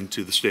Dyson,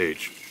 to the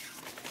stage.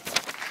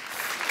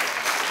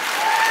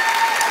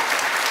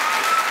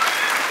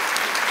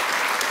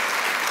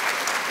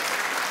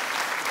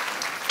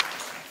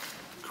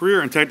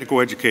 Career and technical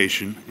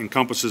education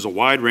encompasses a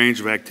wide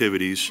range of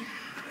activities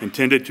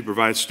intended to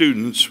provide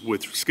students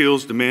with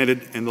skills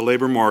demanded in the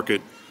labor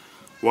market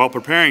while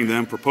preparing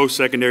them for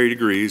post-secondary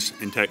degrees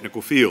in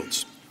technical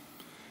fields.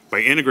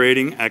 By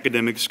integrating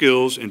academic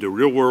skills into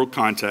real-world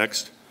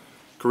context,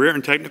 Career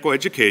and technical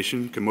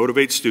education can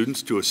motivate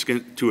students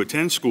to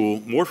attend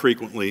school more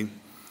frequently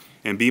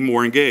and be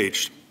more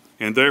engaged,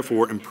 and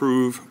therefore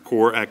improve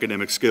core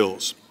academic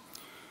skills.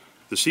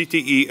 The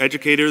CTE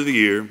Educator of the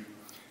Year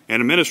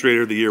and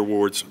Administrator of the Year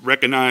awards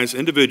recognize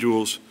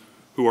individuals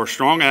who are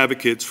strong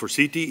advocates for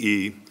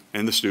CTE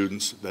and the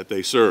students that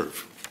they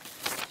serve.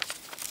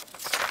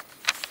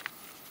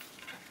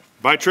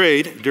 By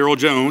trade, Daryl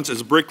Jones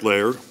is a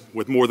bricklayer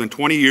with more than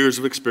 20 years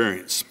of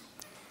experience.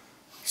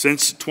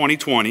 Since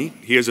 2020,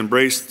 he has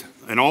embraced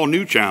an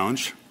all-new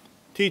challenge,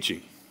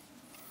 teaching.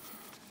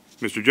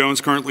 Mr.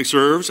 Jones currently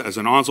serves as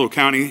an Onslow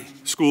County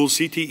Schools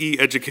CTE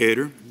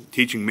educator,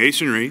 teaching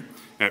masonry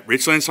at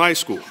Richlands High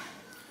School.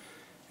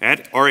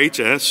 At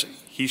RHS,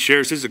 he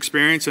shares his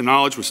experience and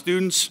knowledge with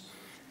students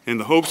in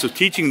the hopes of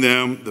teaching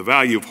them the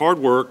value of hard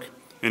work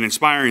and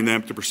inspiring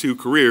them to pursue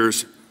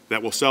careers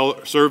that will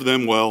serve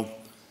them well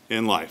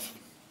in life.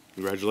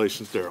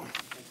 Congratulations, Daryl.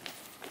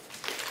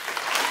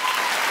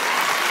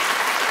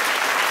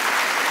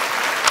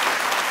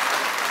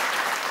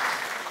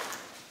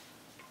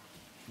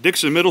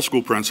 Dixon Middle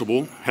School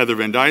Principal Heather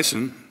Van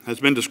Dyson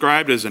has been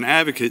described as an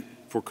advocate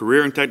for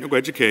career and technical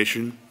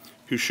education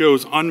who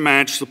shows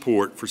unmatched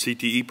support for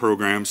CTE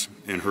programs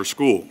in her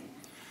school.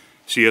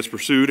 She has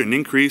pursued an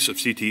increase of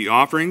CTE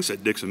offerings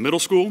at Dixon Middle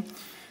School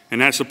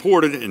and has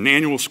supported an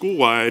annual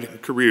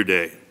school-wide career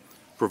day,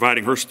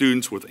 providing her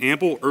students with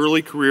ample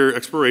early career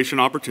exploration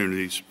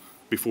opportunities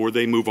before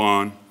they move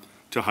on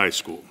to high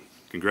school.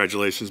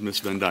 Congratulations, Ms.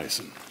 Van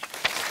Dyson.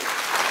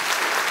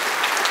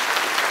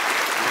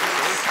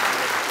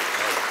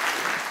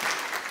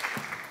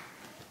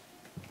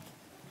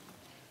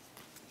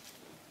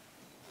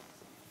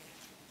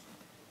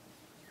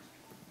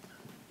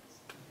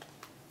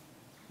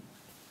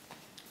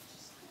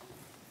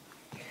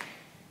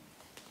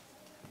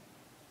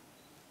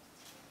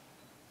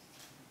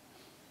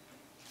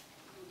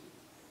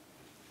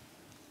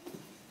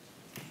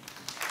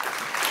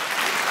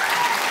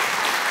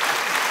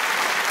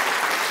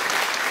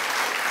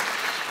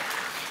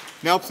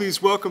 Now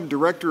please welcome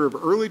Director of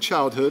Early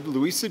Childhood,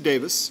 Louisa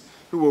Davis,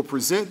 who will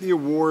present the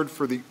award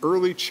for the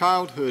Early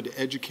Childhood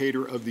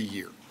Educator of the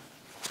Year.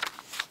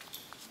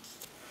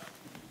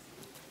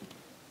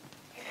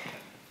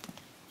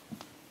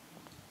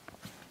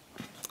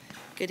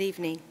 Good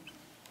evening.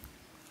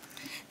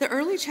 The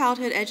Early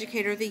Childhood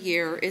Educator of the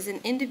Year is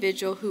an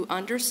individual who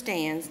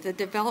understands the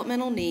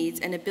developmental needs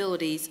and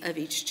abilities of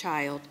each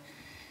child.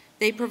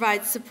 They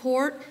provide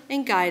support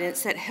and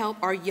guidance that help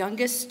our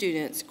youngest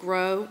students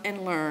grow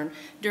and learn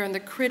during the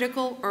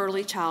critical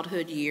early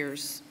childhood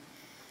years.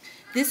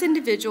 This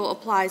individual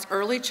applies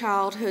early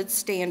childhood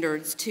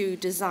standards to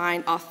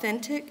design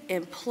authentic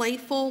and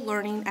playful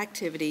learning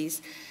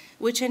activities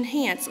which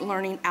enhance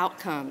learning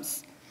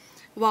outcomes,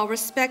 while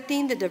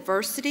respecting the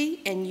diversity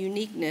and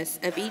uniqueness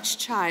of each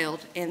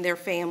child and their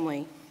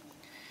family.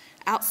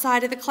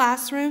 Outside of the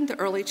classroom, the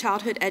Early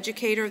Childhood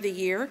Educator of the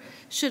Year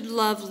should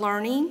love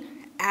learning,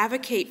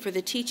 advocate for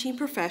the teaching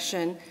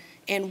profession,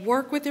 and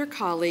work with their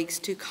colleagues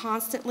to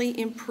constantly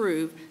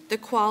improve the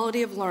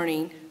quality of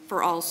learning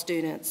for all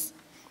students.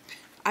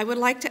 I would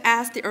like to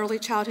ask the Early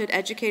Childhood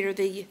Educator of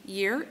the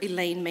Year,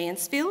 Elaine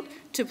Mansfield,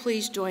 to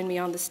please join me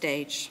on the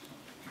stage.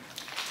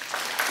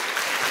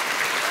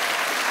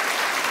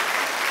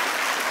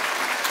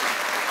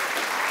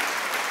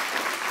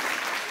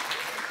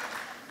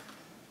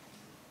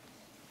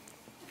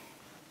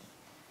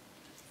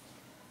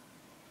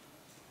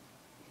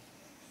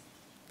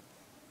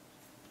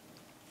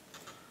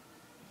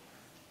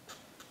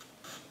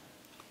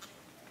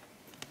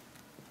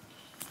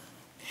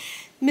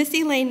 Miss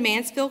Elaine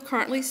Mansfield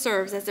currently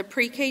serves as a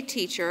pre-K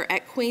teacher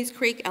at Queens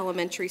Creek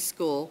Elementary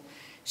School.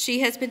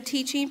 She has been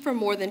teaching for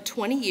more than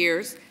 20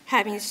 years,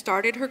 having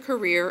started her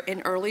career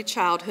in early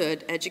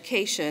childhood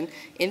education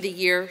in the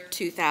year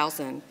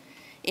 2000.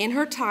 In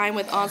her time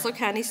with Onslow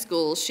County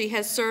Schools, she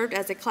has served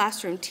as a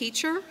classroom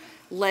teacher,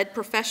 led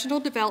professional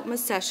development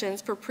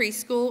sessions for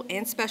preschool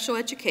and special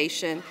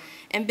education,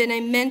 and been a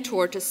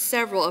mentor to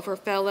several of her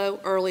fellow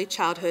early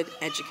childhood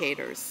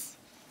educators.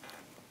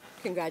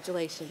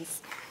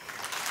 Congratulations.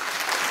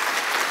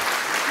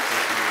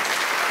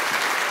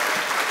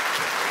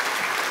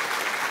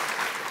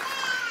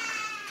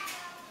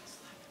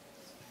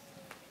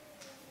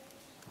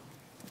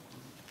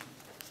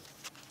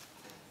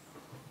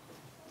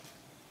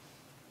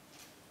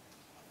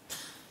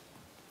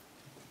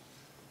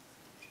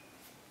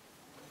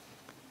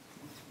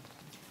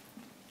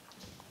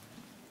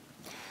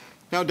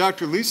 Now,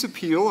 Dr. Lisa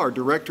Peel, our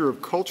Director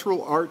of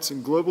Cultural Arts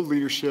and Global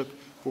Leadership,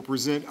 will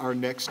present our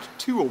next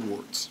two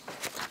awards.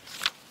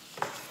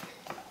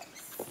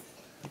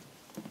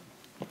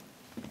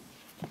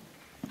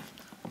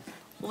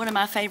 One of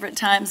my favorite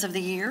times of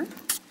the year.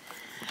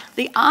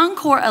 The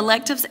Encore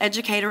Electives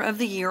Educator of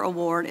the Year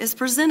Award is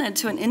presented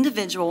to an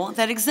individual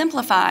that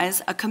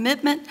exemplifies a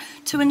commitment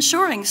to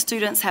ensuring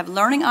students have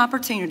learning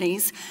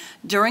opportunities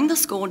during the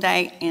school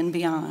day and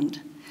beyond,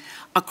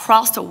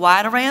 across a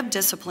wide array of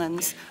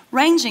disciplines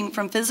ranging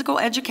from physical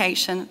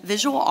education,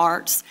 visual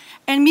arts,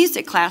 and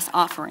music class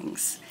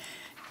offerings.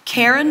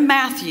 Karen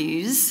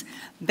Matthews,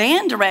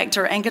 band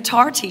director and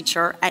guitar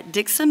teacher at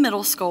Dixon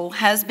Middle School,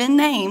 has been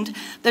named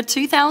the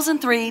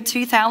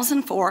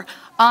 2003-2004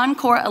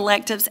 Encore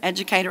Electives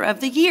Educator of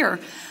the Year.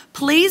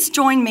 Please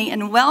join me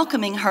in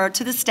welcoming her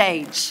to the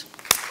stage.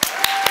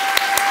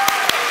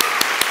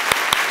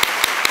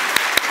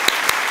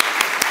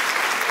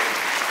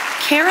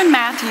 Karen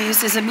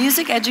Matthews is a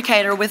music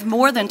educator with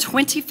more than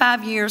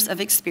 25 years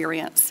of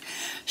experience.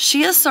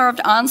 She has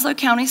served Onslow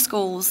County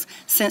Schools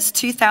since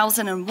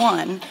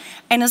 2001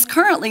 and is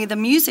currently the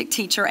music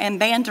teacher and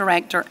band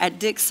director at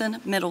Dixon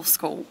Middle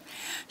School.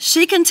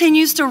 She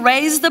continues to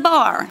raise the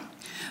bar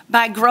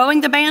by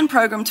growing the band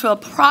program to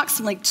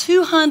approximately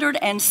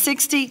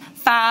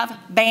 265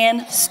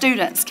 band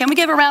students. Can we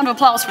give a round of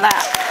applause for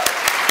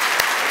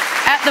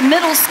that? At the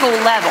middle school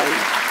level.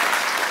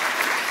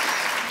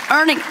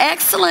 Earning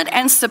excellent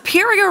and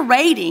superior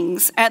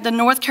ratings at the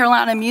North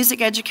Carolina Music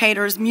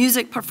Educators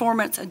Music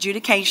Performance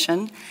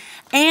Adjudication,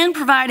 and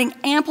providing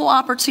ample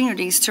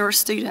opportunities to her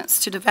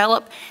students to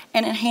develop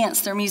and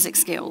enhance their music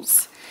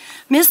skills.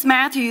 Ms.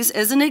 Matthews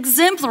is an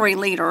exemplary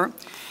leader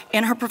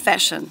in her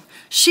profession.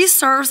 She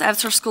serves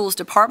as her school's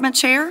department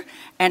chair,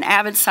 an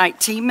avid site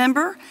team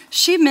member.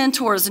 She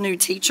mentors new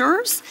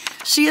teachers.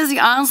 She is the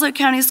Onslow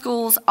County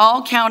Schools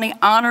All-County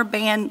Honor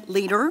Band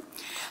leader.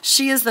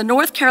 She is the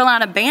North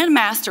Carolina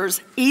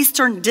Bandmasters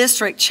Eastern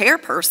District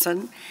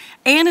chairperson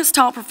and has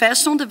taught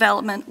professional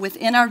development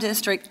within our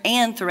district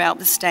and throughout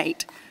the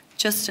state,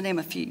 just to name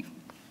a few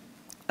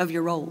of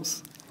your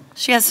roles.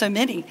 She has so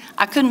many,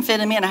 I couldn't fit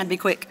them in, I had to be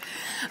quick.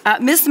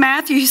 Ms.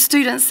 Matthews'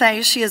 students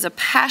say she is a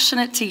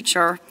passionate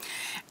teacher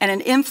and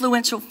an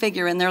influential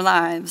figure in their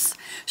lives.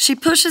 She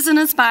pushes and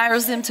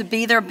inspires them to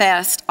be their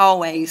best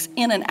always,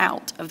 in and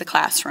out of the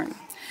classroom.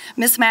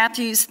 Ms.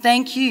 Matthews,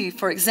 thank you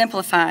for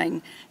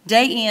exemplifying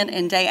day in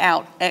and day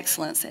out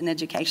excellence in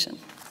education.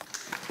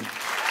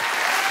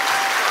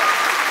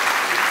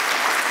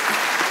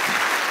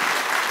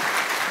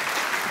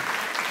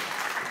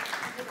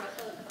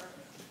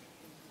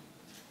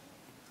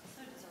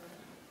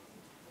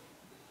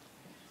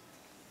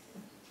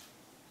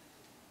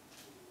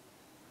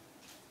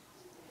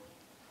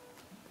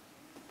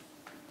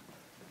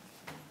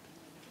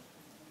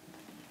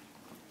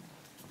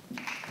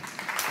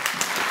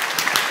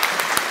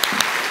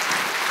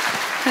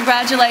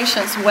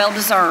 Congratulations, well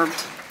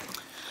deserved.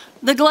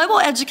 The Global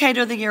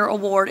Educator of the Year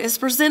Award is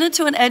presented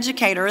to an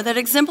educator that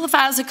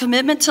exemplifies a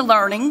commitment to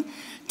learning,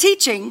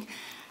 teaching,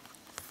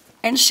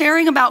 and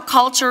sharing about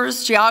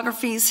cultures,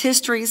 geographies,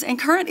 histories, and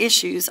current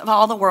issues of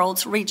all the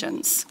world's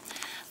regions.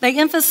 They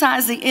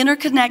emphasize the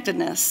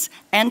interconnectedness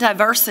and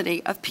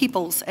diversity of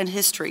peoples and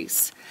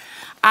histories.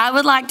 I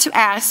would like to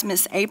ask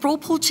Ms. April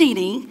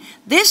Pulcini,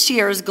 this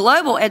year's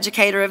Global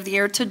Educator of the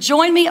Year, to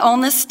join me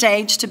on the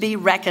stage to be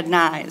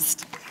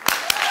recognized.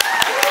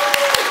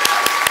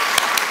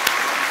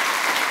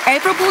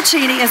 April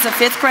Pulcini is a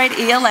 5th grade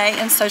ELA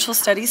and social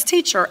studies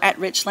teacher at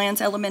Richlands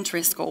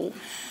Elementary School.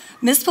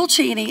 Ms.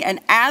 Pulcini, an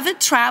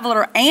avid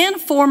traveler and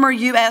former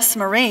U.S.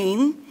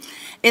 Marine,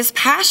 is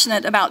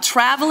passionate about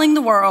traveling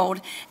the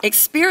world,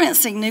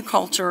 experiencing new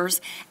cultures,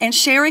 and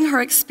sharing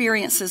her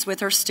experiences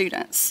with her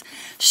students.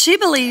 She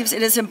believes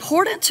it is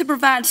important to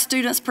provide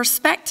students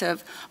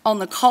perspective on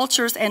the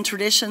cultures and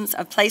traditions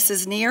of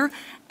places near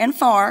and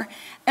far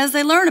as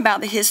they learn about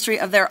the history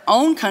of their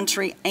own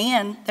country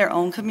and their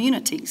own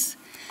communities.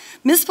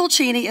 Ms.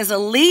 Pulcini is a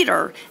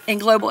leader in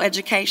global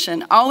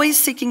education, always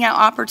seeking out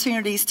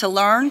opportunities to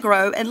learn,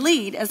 grow, and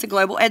lead as a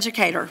global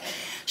educator.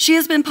 She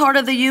has been part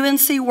of the UNC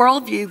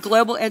Worldview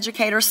Global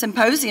Educator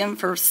Symposium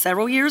for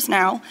several years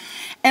now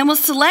and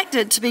was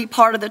selected to be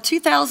part of the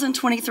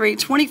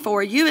 2023-24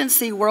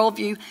 UNC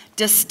Worldview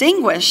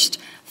Distinguished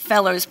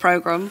Fellows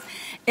Program,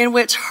 in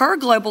which her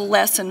global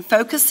lesson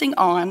focusing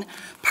on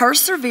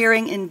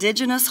persevering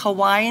Indigenous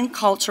Hawaiian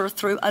culture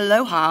through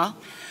Aloha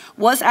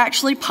was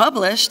actually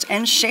published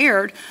and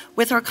shared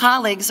with her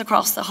colleagues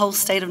across the whole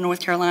state of North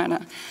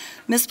Carolina.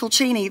 Ms.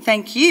 Pulcini,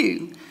 thank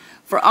you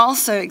for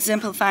also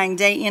exemplifying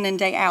day in and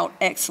day out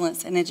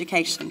excellence in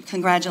education.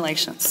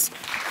 Congratulations.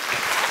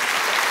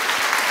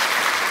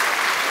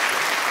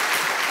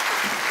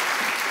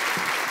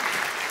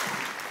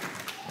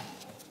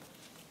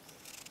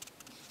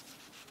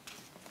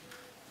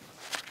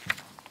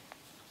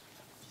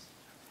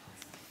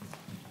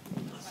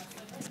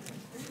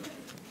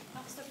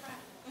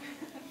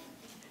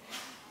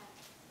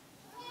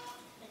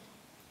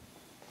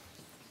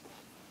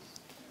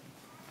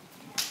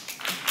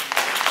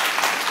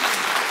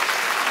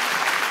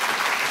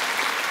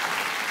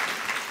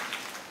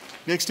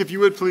 Next, if you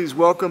would please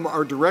welcome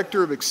our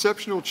Director of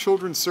Exceptional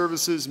Children's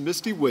Services,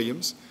 Misty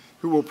Williams,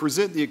 who will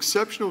present the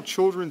Exceptional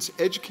Children's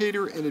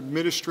Educator and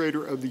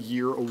Administrator of the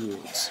Year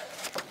Awards.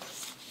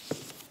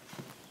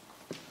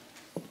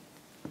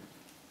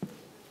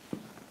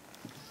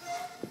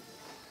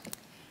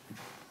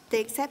 The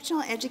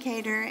Exceptional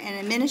Educator and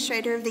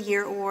Administrator of the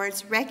Year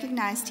Awards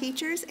recognize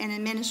teachers and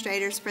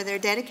administrators for their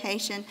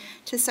dedication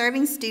to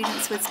serving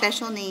students with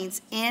special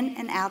needs in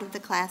and out of the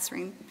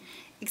classroom.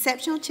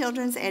 Exceptional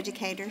Children's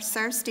Educators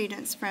serve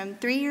students from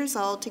 3 years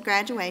old to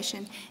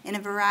graduation in a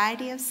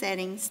variety of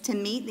settings to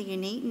meet the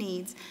unique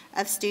needs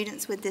of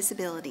students with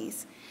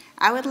disabilities.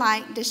 I would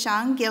like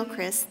Deshaun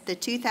Gilchrist, the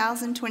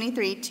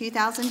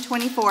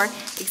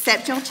 2023-2024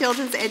 Exceptional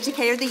Children's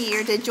Educator of the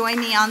Year, to join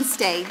me on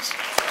stage.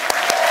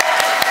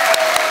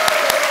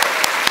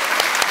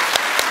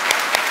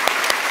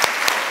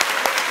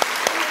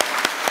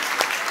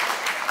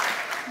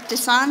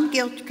 Deshaun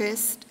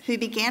Gilchrist, who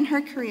began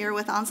her career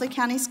with Onslow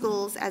County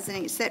Schools as an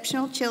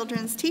exceptional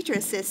children's teacher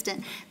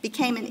assistant,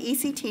 became an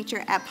EC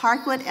teacher at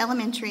Parkwood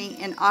Elementary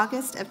in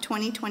August of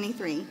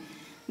 2023.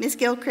 Ms.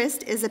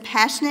 Gilchrist is a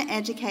passionate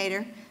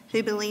educator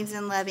who believes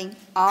in loving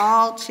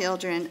all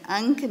children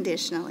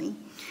unconditionally,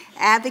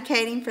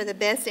 advocating for the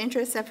best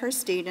interests of her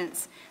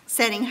students,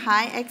 setting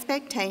high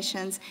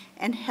expectations,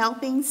 and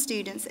helping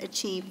students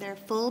achieve their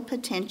full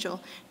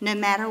potential no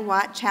matter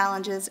what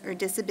challenges or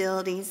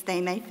disabilities they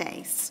may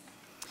face.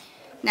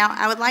 Now,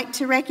 I would like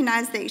to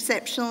recognize the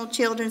Exceptional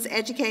Children's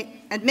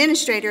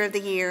Administrator of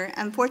the Year.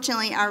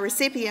 Unfortunately, our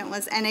recipient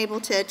was unable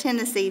to attend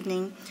this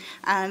evening.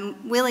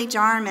 Willie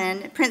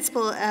Jarman,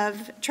 principal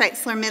of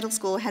Trexler Middle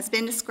School, has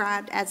been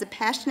described as a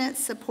passionate,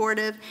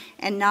 supportive,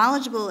 and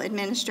knowledgeable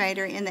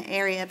administrator in the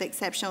area of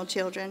exceptional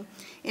children.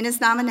 In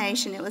his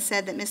nomination, it was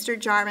said that Mr.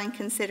 Jarman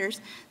considers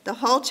the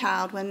whole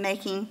child when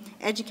making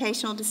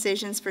educational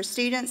decisions for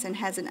students and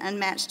has an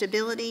unmatched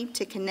ability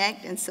to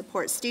connect and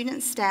support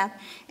students, staff,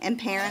 and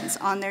parents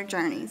on their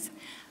journeys.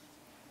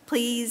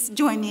 Please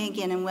join me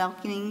again in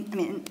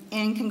welcoming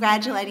and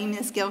congratulating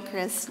Ms.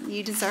 Gilchrist.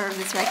 You deserve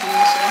this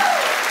recognition.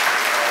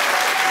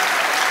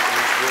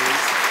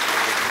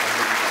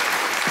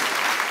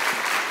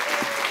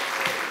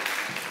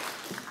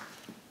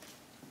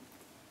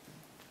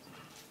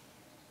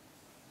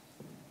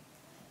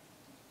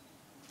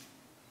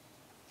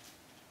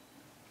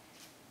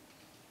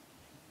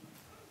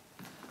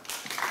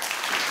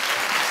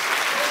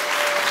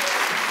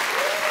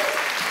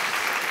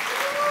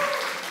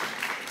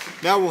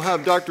 Now we'll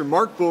have Dr.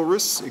 Mark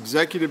Bulris,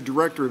 Executive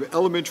Director of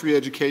Elementary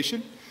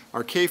Education,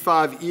 our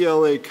K-5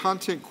 ELA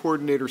Content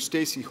Coordinator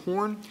Stacy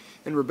Horn,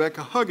 and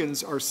Rebecca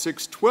Huggins, our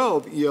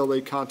 612 ELA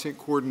Content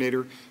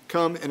Coordinator,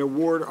 come and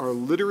award our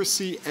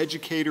Literacy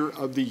Educator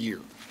of the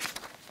Year.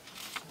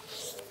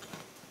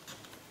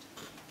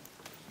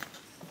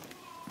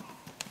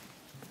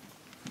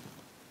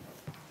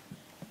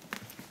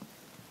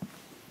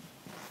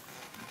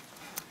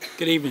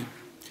 Good evening.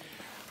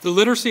 The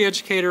Literacy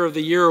Educator of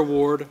the Year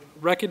Award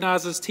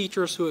recognizes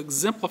teachers who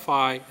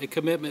exemplify a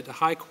commitment to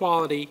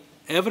high-quality,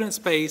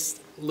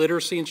 evidence-based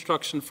literacy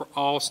instruction for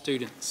all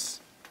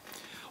students.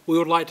 We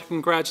would like to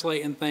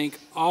congratulate and thank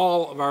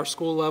all of our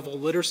school-level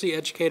Literacy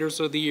Educators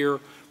of the Year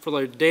for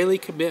their daily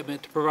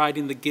commitment to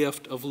providing the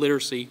gift of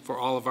literacy for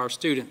all of our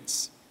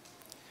students.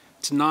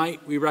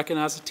 Tonight, we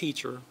recognize a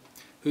teacher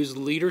whose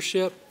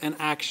leadership and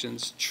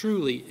actions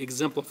truly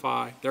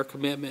exemplify their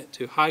commitment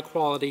to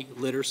high-quality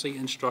literacy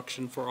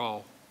instruction for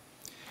all.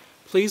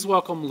 Please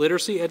welcome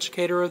Literacy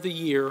Educator of the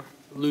Year,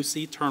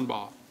 Lucy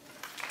Turnbaugh.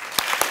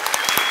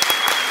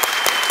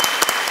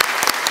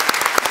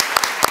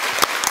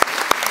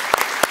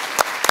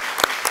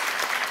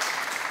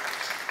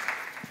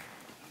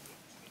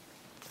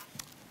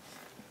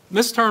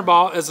 Ms.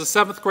 Turnbaugh is a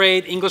 7th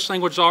grade English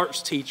language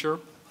arts teacher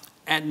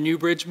at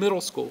Newbridge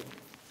Middle School.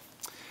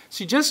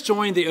 She just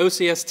joined the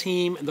OCS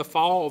team in the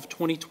fall of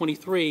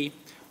 2023,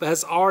 but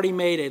has already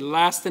made a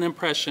lasting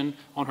impression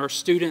on her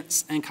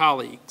students and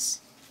colleagues.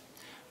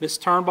 Ms.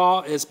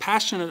 Turnbaugh is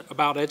passionate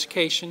about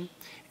education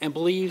and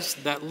believes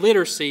that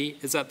literacy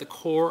is at the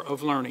core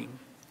of learning.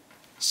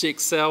 She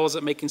excels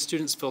at making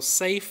students feel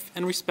safe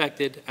and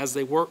respected as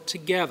they work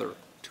together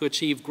to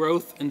achieve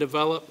growth and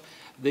develop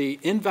the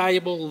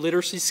invaluable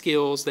literacy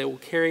skills they will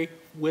carry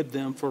with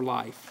them for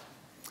life.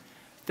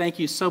 Thank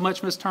you so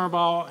much, Ms.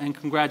 Turnbaugh, and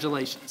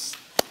congratulations.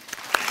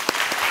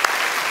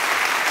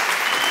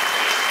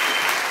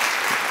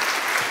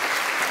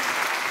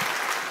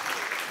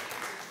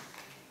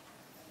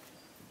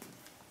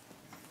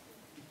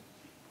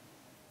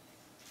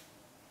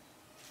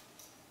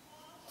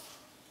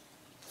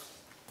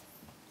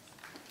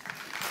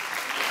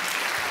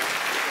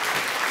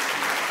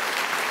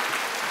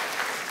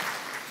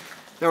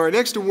 Now, our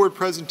next award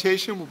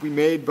presentation will be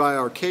made by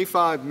our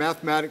K-5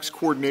 Mathematics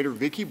Coordinator,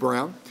 Vicki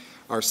Brown,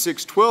 our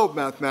 612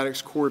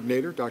 Mathematics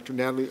Coordinator, Dr.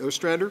 Natalie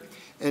Ostrander,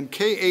 and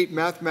K-8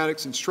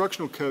 Mathematics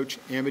Instructional Coach,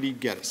 Amity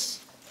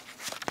Geddes.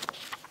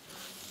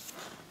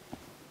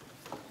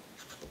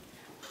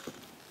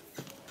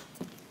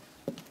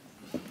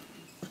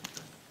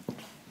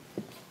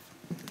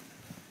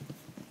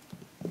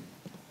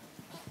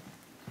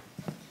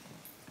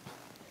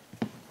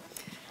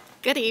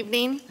 Good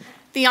evening.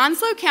 The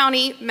Onslow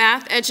County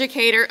Math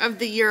Educator of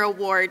the Year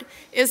Award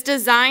is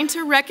designed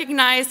to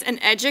recognize an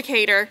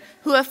educator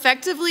who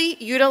effectively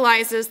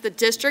utilizes the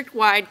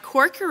district-wide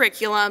core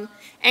curriculum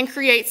and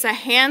creates a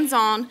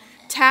hands-on,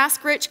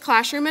 task-rich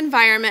classroom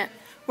environment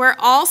where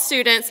all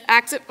students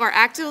are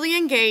actively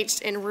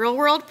engaged in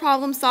real-world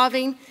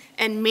problem-solving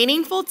and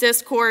meaningful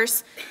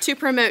discourse to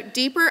promote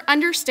deeper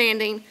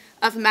understanding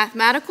of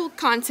mathematical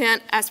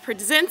content as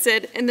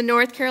presented in the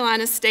North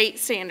Carolina State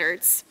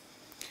Standards.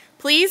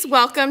 Please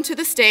welcome to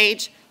the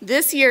stage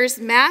this year's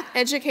Math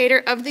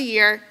Educator of the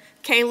Year,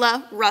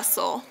 Kayla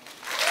Russell.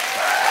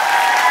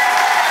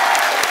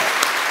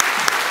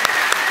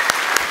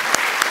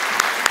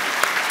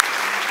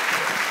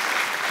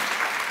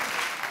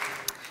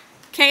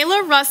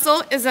 Kayla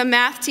Russell is a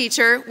math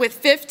teacher with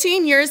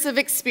 15 years of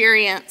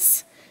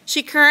experience.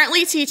 She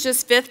currently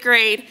teaches 5th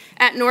grade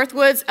at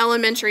Northwoods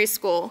Elementary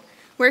School,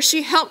 where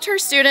she helped her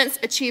students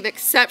achieve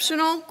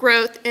exceptional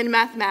growth in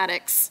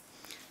mathematics.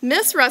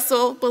 Ms.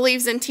 Russell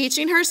believes in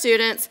teaching her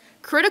students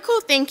critical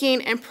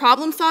thinking and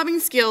problem-solving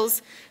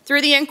skills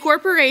through the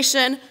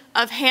incorporation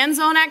of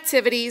hands-on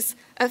activities,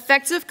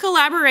 effective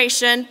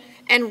collaboration,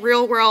 and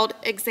real-world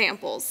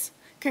examples.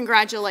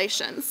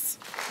 Congratulations.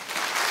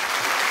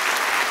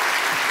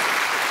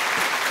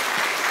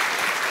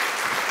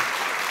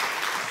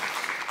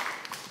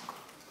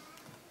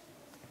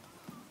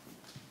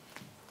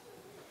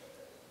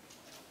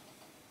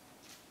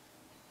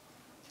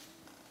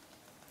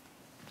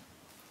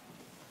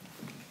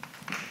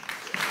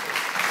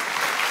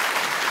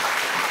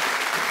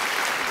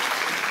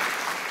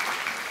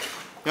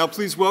 Now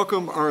please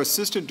welcome our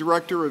Assistant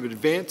Director of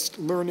Advanced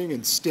Learning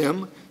and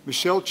STEM,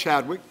 Michelle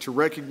Chadwick, to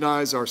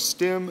recognize our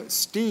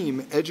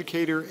STEAM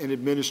Educator and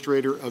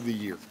Administrator of the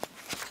Year.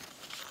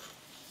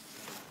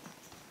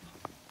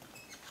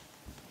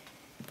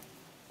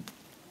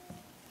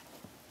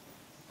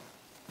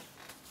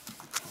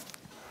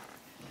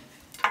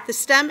 The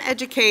STEM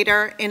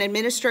Educator and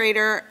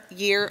Administrator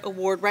Year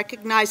Award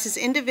recognizes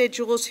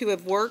individuals who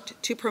have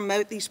worked to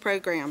promote these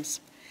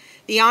programs.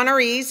 The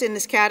honorees in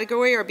this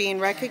category are being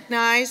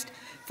recognized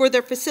for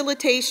their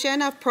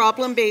facilitation of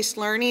problem-based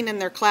learning in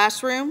their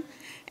classroom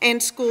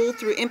and school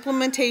through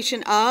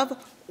implementation of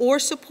or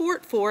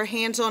support for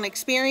hands-on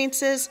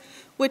experiences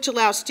which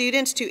allow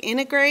students to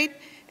integrate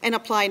and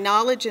apply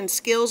knowledge and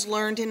skills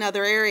learned in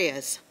other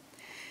areas.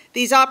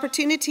 These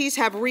opportunities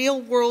have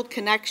real-world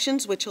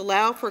connections which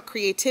allow for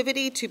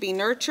creativity to be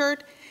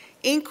nurtured,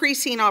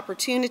 increasing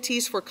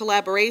opportunities for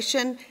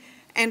collaboration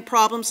and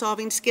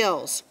problem-solving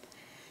skills.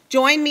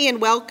 Join me in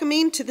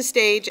welcoming to the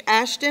stage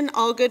Ashton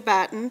Allgood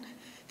Batten,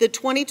 the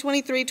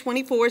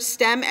 2023-24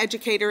 STEM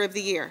Educator of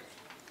the Year.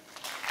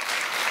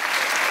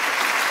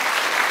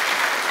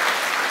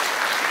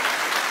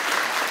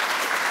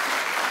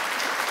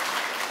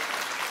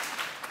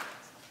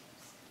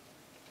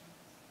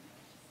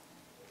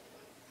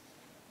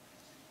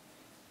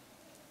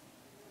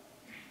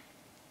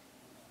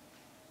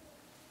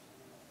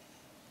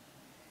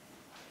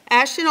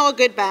 Ashton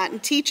Allgood Batten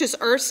teaches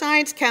earth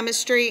science,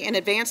 chemistry, and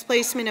advanced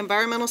placement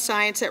environmental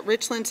science at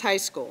Richlands High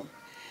School.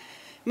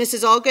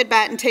 Mrs. Allgood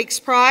Batten takes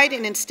pride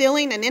in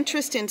instilling an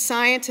interest in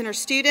science in her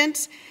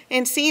students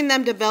and seeing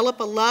them develop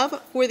a love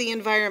for the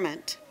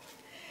environment.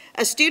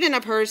 A student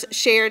of hers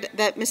shared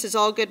that Mrs.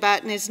 Allgood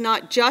Batten is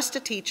not just a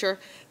teacher,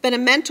 but a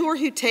mentor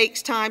who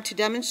takes time to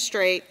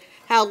demonstrate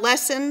how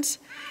lessons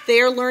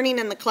they are learning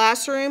in the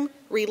classroom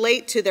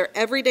relate to their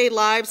everyday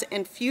lives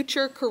and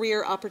future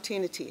career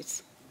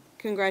opportunities.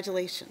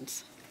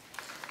 Congratulations.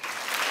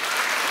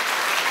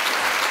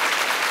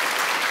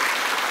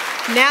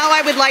 Now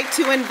I would like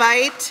to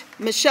invite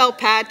Michelle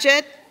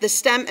Padgett, the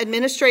STEM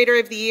Administrator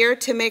of the Year,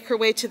 to make her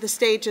way to the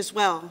stage as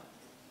well.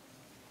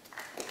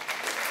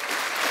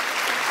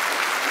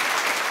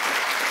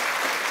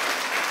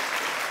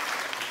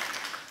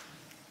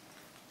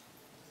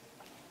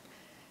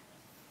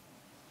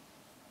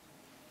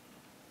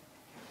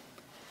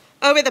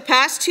 Over the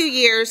past 2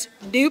 years,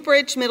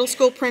 Newbridge Middle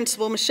School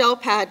Principal Michelle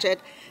Padgett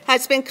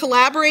has been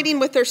collaborating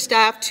with her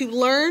staff to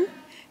learn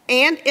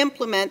and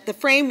implement the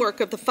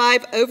framework of the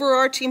 5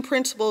 overarching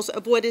principles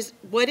of what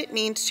it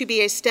means to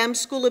be a STEM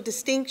school of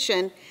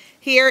distinction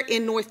here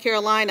in North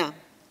Carolina.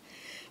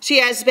 She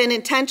has been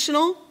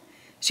intentional.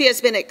 She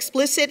has been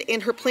explicit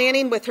in her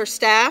planning with her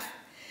staff.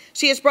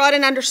 She has brought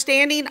an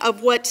understanding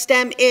of what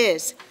STEM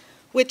is,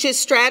 which is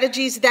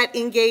strategies that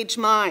engage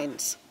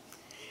minds,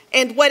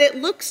 and what it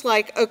looks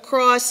like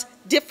across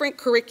different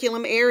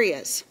curriculum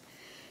areas.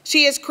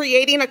 She is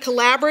creating a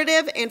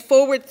collaborative and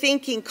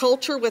forward-thinking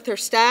culture with her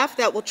staff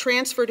that will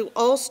transfer to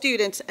all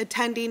students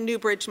attending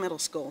Newbridge Middle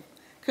School.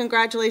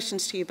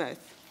 Congratulations to you both.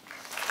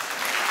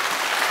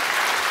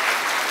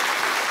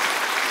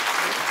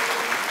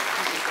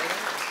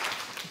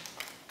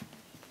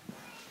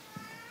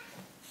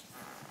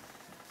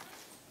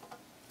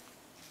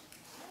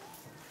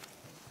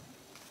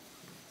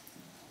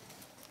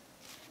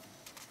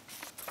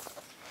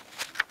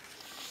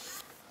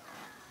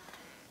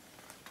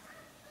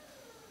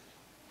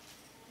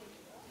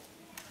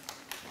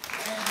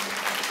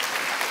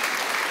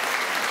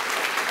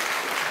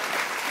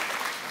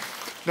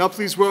 Now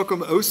please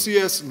welcome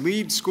OCS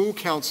Lead School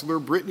Counselor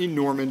Brittany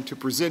Norman to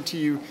present to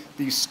you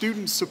the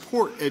Student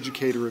Support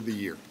Educator of the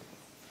Year.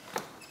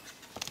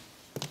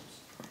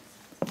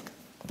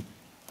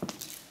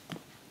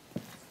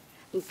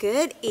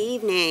 Good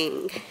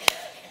evening.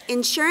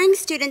 ensuring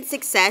student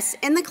success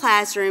in the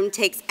classroom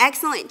takes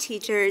excellent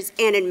teachers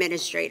and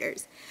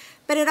administrators,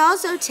 but it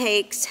also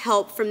takes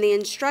help from the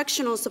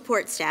instructional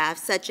support staff,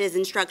 such as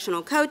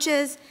instructional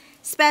coaches,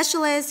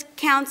 specialists,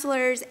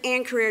 counselors,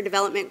 and career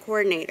development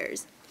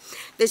coordinators.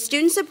 The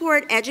Student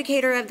Support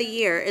Educator of the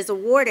Year is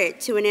awarded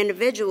to an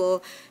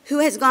individual who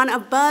has gone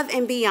above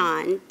and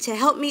beyond to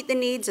help meet the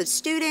needs of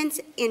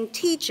students and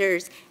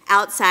teachers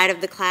outside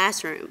of the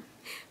classroom.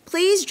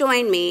 Please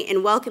join me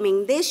in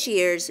welcoming this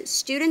year's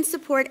Student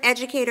Support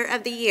Educator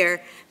of the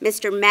Year,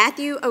 Mr.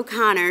 Matthew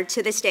O'Connor,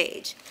 to the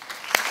stage.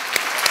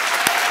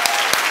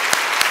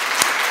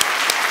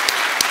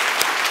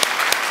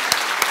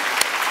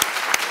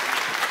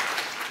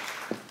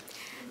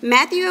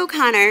 Matthew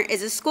O'Connor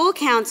is a school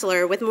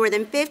counselor with more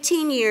than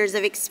 15 years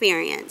of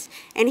experience,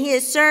 and he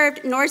has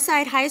served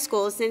Northside High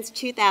School since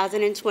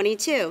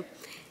 2022.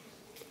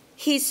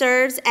 He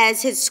serves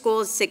as his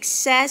school's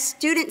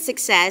student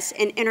success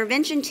and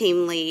intervention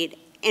team lead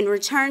and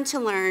Return to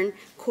Learn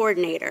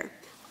coordinator,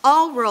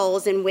 all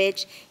roles in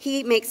which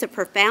he makes a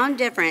profound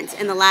difference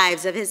in the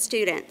lives of his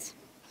students.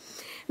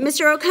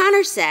 Mr.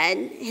 O'Connor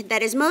said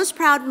that his most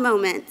proud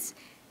moments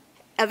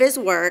of his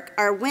work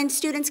are when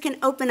students can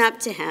open up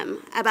to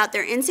him about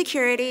their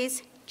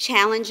insecurities,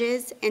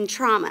 challenges, and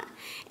trauma,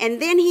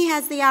 and then he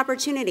has the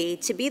opportunity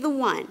to be the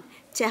one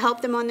to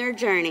help them on their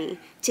journey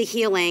to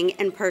healing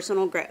and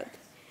personal growth.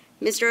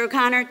 Mr.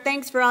 O'Connor,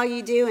 thanks for all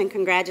you do, and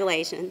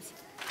congratulations.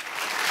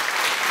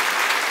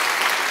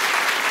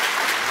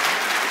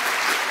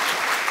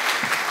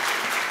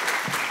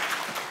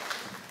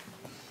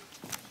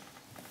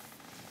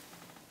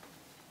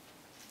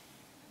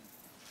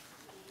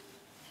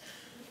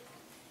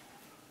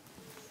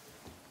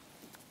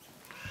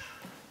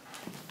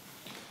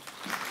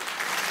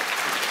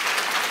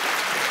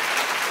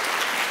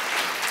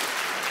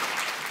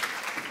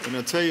 And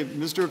I'll tell you,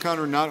 Mr.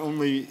 O'Connor not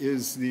only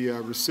is the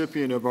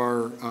recipient of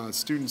our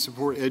Student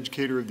Support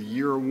Educator of the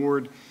Year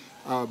Award,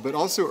 but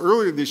also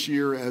earlier this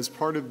year, as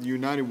part of the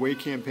United Way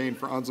campaign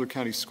for Onslow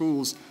County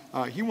Schools,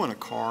 he won a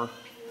car.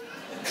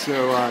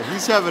 So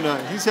he's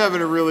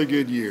having a really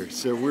good year.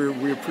 So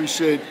we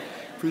appreciate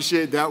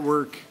that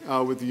work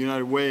with the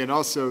United Way and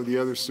also the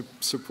other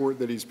support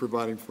that he's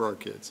providing for our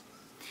kids.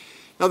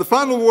 Now, the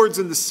final awards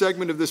in this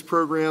segment of this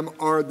program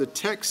are the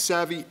Tech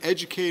Savvy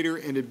Educator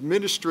and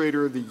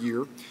Administrator of the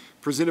Year,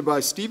 presented by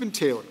Stephen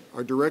Taylor,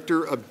 our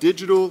Director of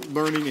Digital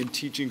Learning and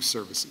Teaching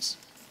Services.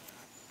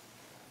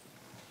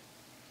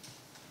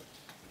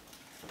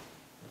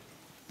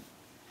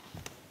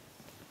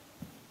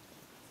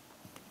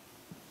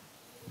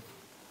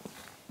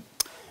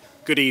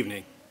 Good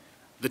evening.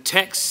 The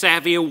Tech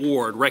Savvy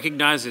Award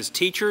recognizes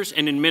teachers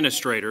and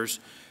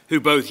administrators who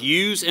both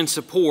use and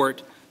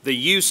support the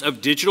use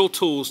of digital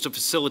tools to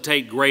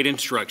facilitate great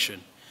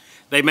instruction.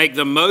 They make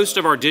the most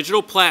of our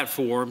digital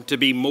platform to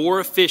be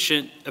more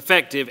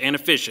effective and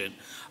efficient,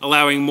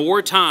 allowing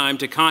more time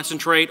to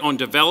concentrate on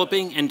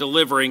developing and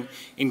delivering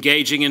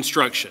engaging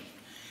instruction.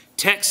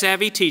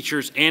 Tech-savvy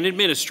teachers and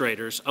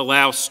administrators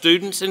allow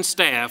students and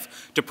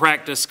staff to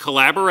practice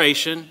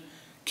collaboration,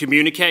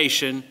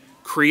 communication,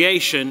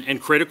 creation,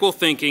 and critical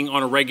thinking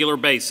on a regular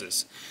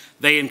basis.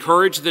 They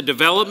encourage the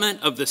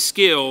development of the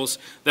skills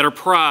that are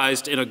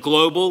prized in a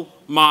global,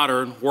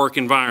 modern work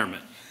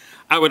environment.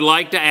 I would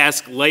like to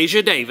ask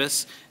Lasia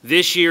Davis,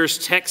 this year's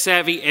Tech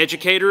Savvy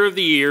Educator of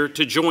the Year,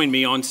 to join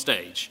me on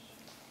stage.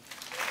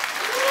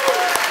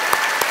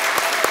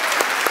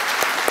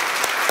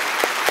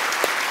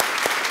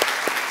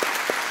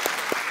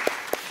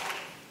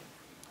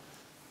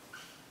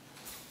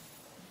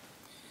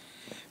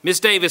 Ms.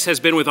 Davis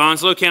has been with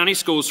Onslow County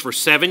Schools for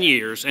 7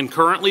 years and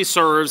currently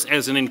serves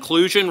as an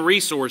inclusion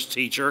resource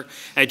teacher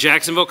at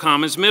Jacksonville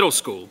Commons Middle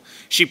School.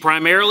 She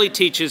primarily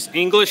teaches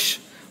English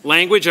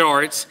language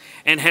arts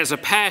and has a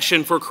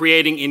passion for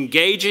creating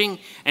engaging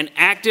and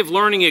active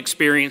learning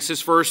experiences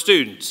for her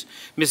students.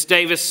 Ms.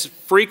 Davis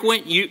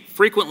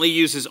frequently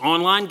uses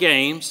online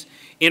games,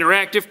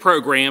 interactive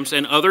programs,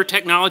 and other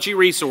technology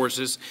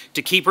resources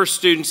to keep her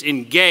students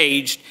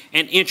engaged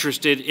and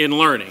interested in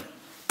learning.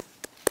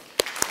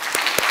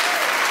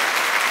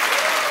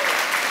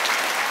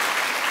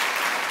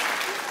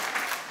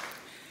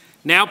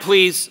 Now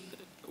please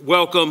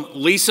welcome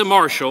Lisa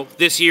Marshall,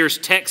 this year's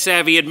Tech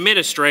Savvy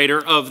Administrator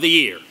of the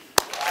Year.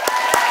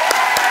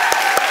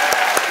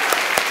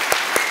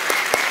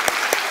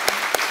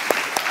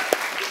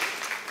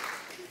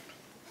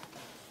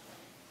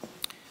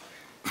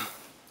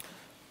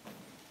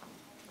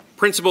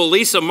 Principal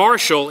Lisa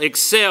Marshall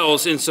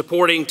excels in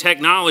supporting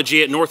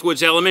technology at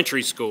Northwoods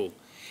Elementary School.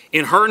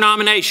 In her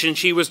nomination,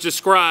 she was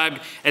described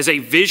as a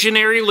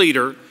visionary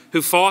leader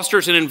who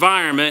fosters an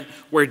environment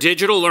where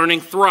digital learning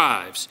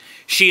thrives.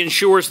 She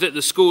ensures that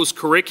the school's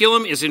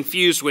curriculum is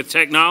infused with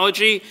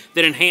technology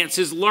that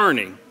enhances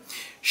learning.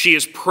 She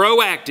is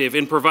proactive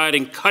in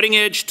providing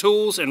cutting-edge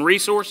tools and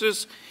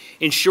resources,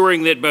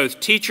 ensuring that both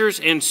teachers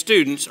and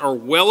students are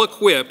well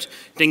equipped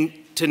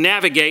to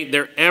navigate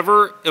their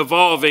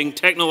ever-evolving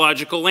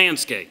technological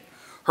landscape.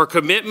 Her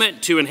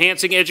commitment to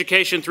enhancing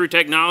education through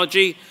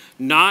technology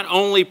not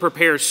only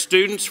prepares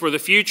students for the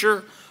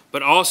future,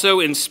 but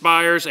also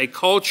inspires a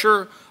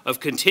culture of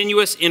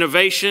continuous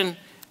innovation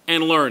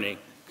and learning.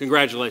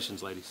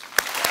 Congratulations, ladies.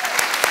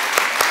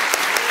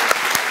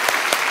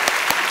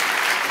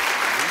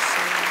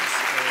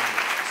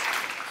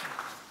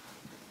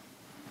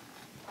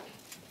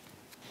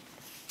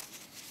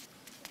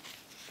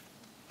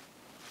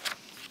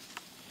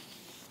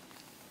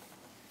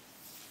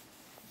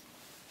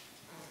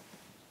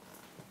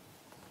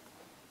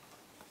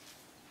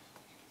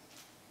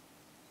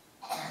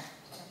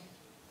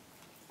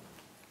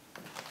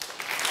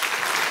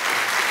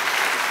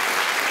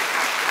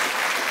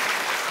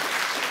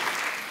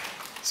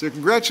 So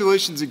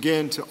congratulations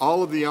again to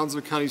all of the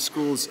Onslow County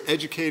Schools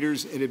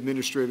educators and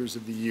administrators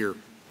of the year.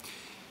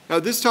 Now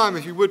this time,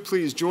 if you would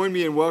please join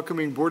me in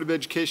welcoming Board of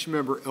Education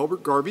member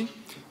Elbert Garvey,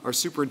 our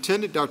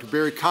superintendent, Dr.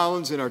 Barry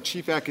Collins, and our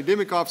chief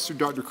academic officer,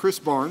 Dr. Chris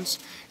Barnes,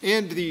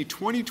 and the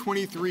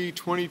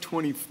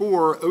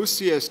 2023-2024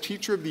 OCS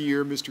Teacher of the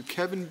Year, Mr.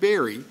 Kevin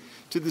Berry,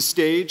 to the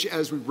stage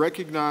as we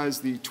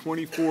recognize the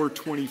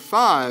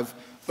 24-25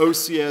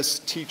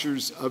 OCS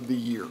Teachers of the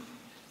Year.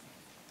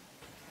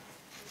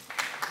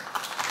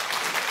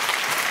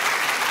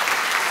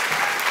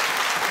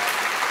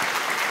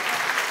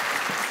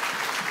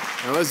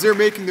 Now, as they're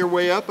making their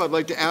way up, I'd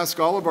like to ask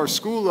all of our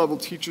school-level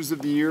Teachers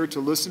of the Year to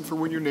listen for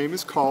when your name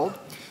is called,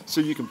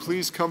 so you can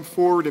please come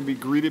forward and be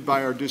greeted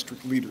by our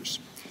district leaders.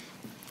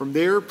 From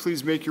there,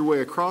 please make your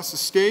way across the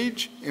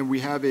stage, and we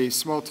have a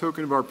small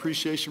token of our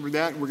appreciation for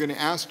that, and we're going to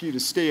ask you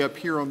to stay up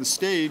here on the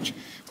stage.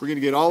 We're going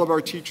to get all of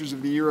our Teachers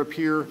of the Year up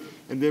here,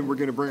 and then we're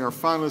going to bring our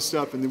finalists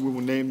up, and then we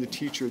will name the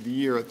Teacher of the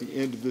Year at the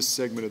end of this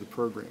segment of the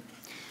program.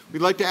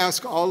 We'd like to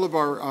ask all of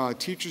our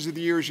Teachers of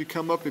the Year as you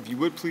come up, if you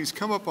would please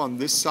come up on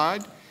this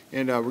side.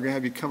 And we're going to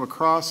have you come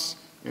across,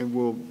 and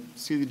we'll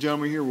see the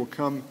gentleman here. We'll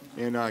come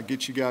and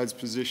get you guys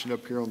positioned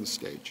up here on the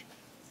stage.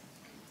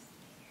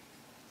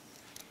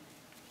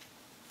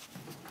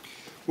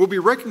 We'll be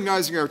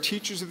recognizing our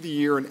Teachers of the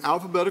Year in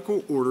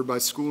alphabetical order by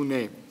school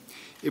name.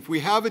 If we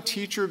have a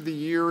Teacher of the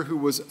Year who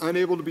was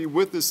unable to be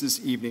with us this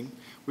evening,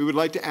 we would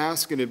like to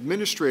ask an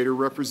administrator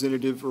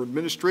representative or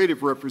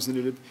administrative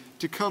representative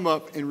to come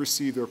up and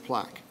receive their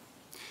plaque.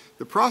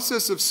 The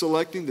process of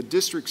selecting the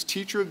district's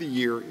Teacher of the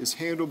Year is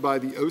handled by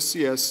the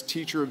OCS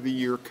Teacher of the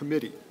Year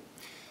Committee.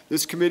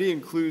 This committee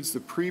includes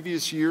the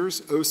previous year's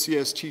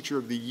OCS Teacher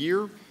of the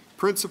Year,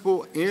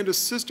 Principal and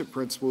Assistant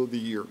Principal of the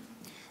Year,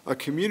 a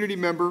community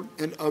member,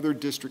 and other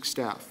district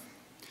staff.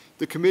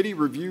 The committee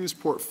reviews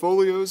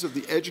portfolios of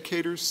the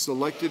educators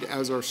selected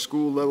as our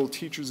school-level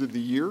Teachers of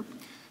the Year,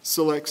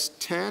 selects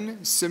 10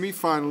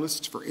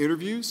 semifinalists for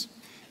interviews,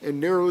 and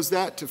narrows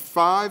that to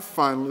 5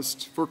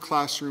 finalists for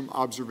classroom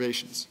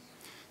observations.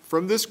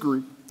 From this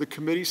group, the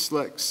committee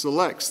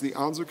selects the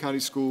Onslow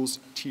County Schools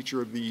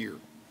Teacher of the Year.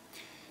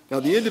 Now,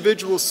 the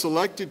individual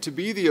selected to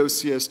be the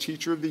OCS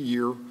Teacher of the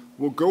Year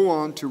will go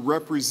on to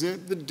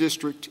represent the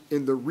district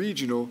in the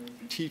regional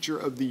Teacher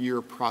of the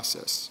Year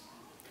process.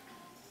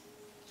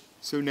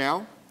 So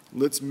now,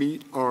 let's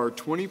meet our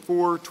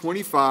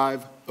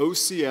 24-25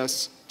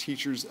 OCS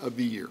Teachers of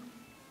the Year.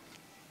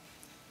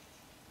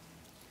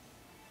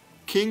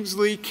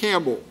 Kingsley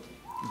Campbell,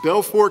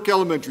 Bell Fork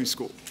Elementary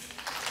School.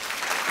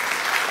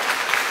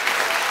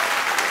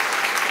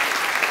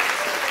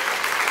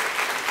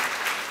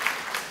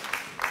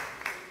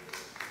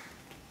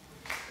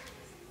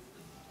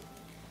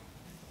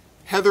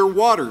 Heather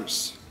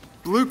Waters,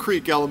 Blue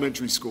Creek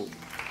Elementary School.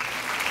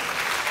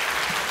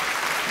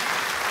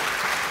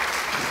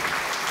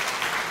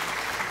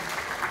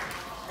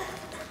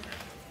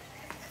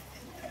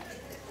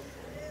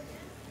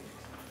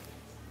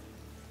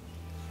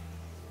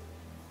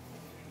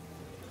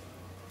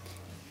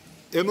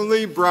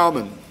 Emily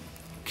Brauman,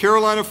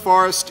 Carolina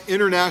Forest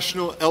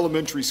International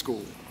Elementary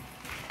School.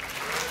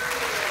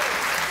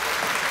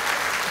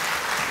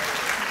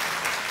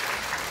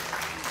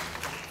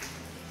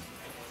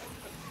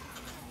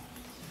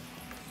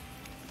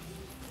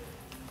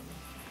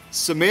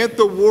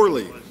 Samantha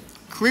Worley,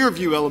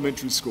 Clearview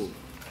Elementary School.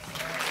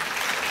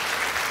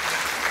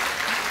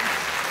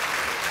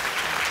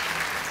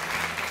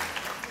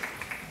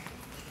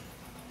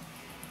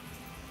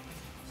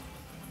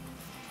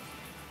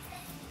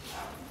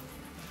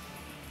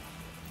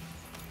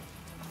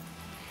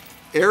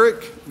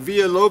 Eric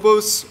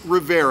Villalobos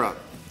Rivera,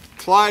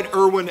 Clyde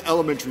Irwin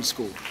Elementary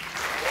School.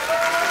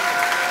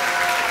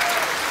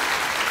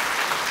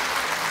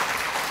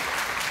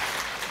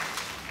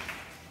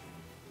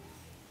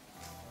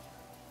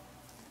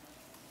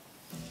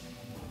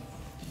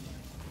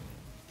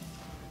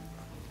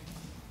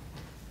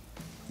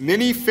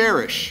 Minnie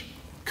Farish,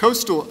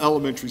 Coastal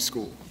Elementary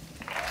School.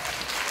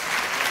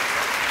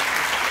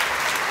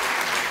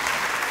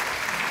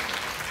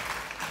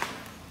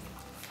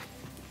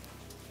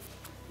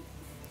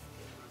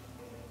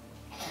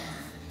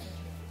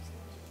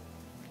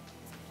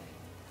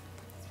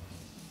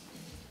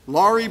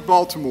 Laurie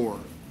Baltimore,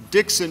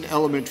 Dixon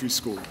Elementary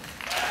School.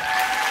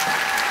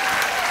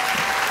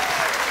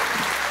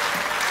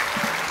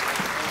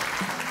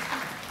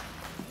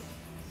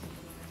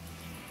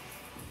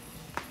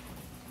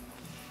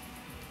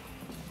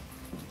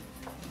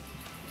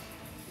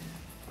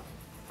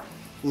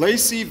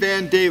 Lacey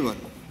Van Dalen,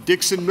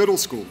 Dixon Middle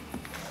School.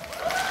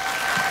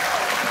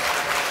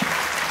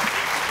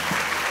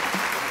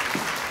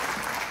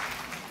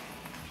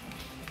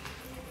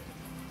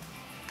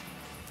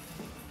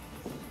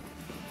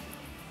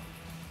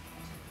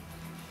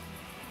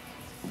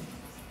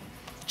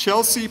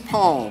 Chelsea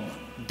Palm,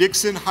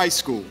 Dixon High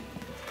School.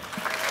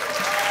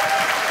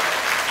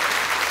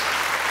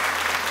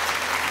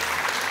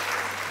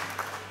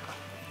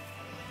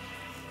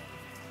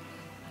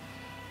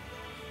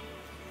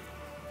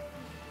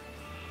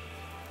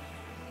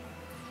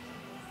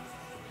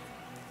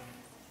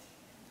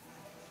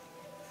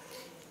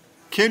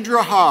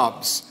 Kendra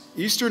Hobbs,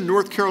 Eastern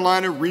North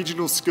Carolina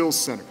Regional Skills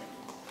Center.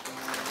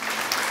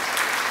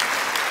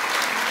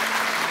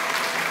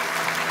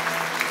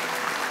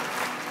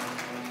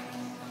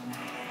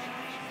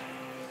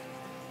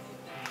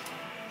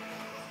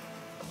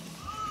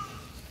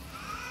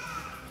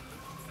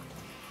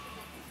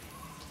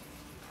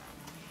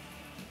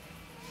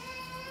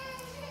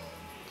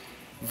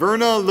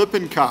 Verna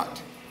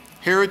Lippincott,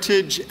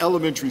 Heritage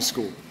Elementary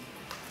School.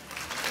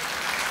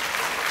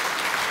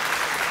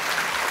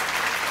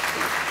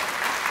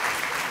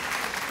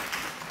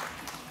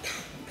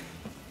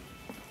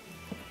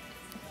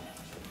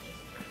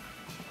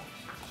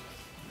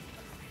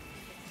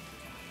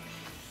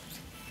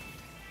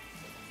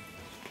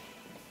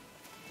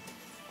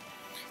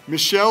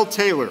 Michelle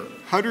Taylor,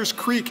 Hunters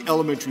Creek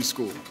Elementary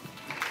School.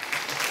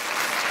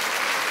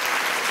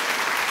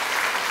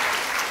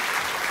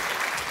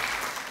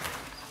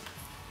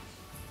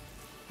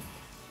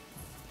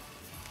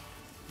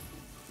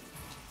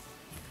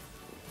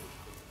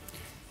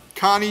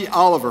 Connie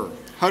Oliver,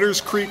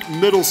 Hunters Creek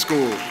Middle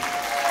School.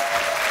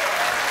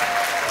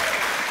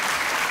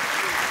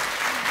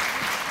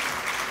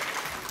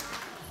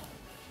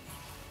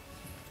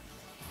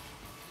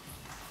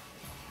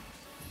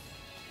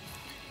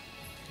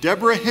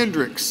 Deborah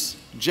Hendricks,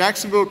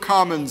 Jacksonville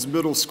Commons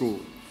Middle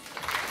School.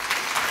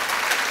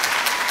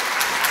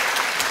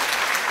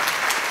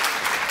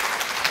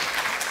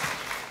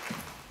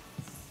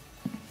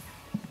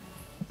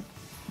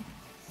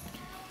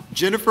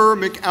 Jennifer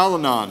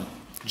McAllenon,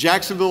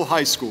 Jacksonville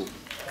High School.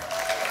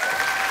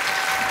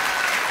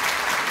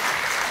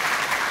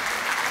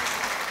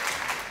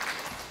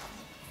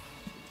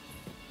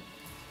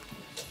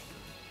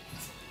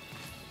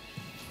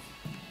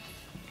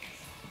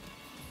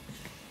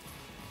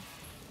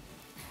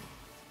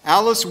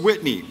 Alice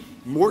Whitney,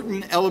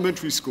 Morton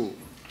Elementary School.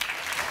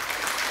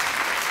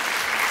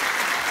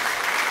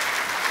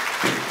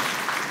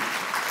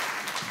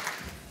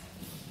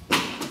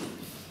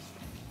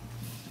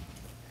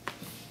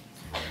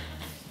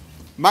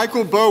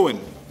 Michael Bowen,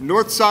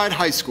 Northside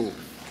High School.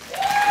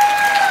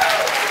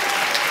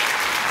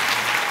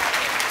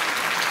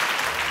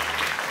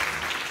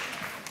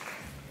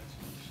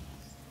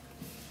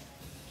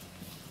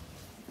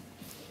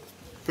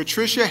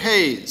 Patricia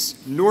Hayes,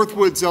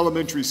 Northwoods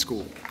Elementary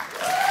School.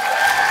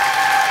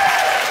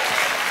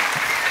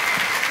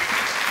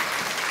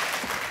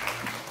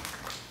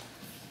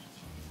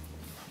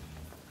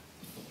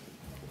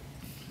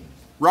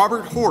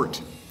 Robert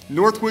Hort,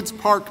 Northwoods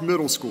Park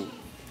Middle School.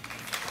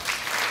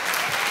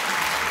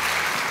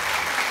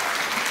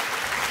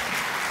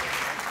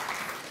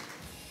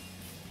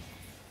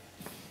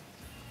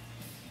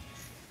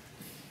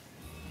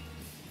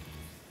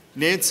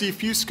 Nancy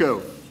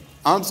Fusco,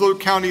 Onslow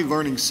County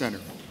Learning Center.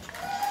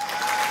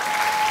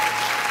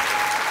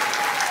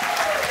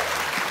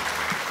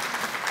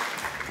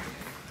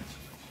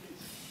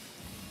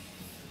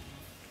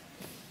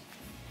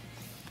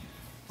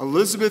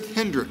 Elizabeth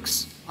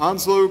Hendricks,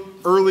 Onslow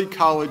Early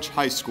College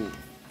High School.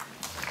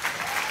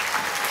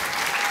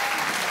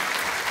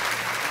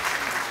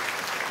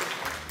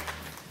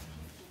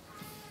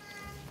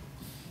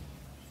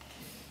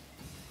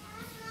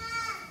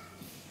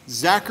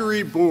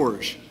 Zachary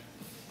Borge,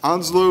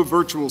 Onslow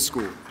Virtual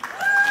School.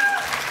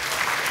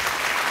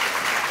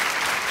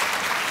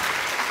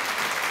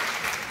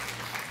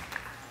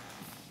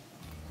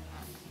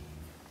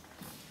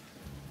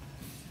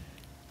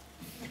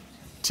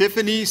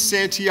 Tiffany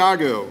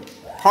Santiago,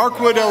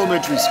 Parkwood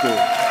Elementary School.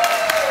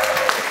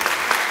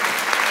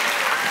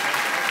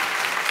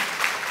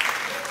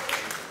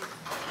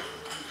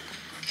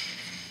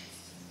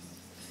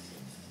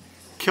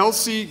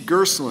 Kelsey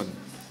Gerslin,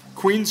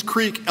 Queens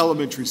Creek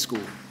Elementary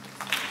School.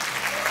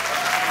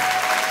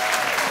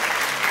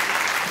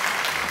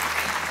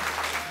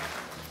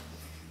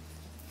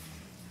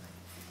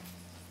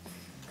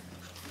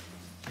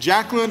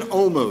 Jacqueline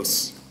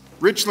Olmos,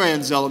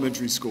 Richlands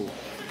Elementary School.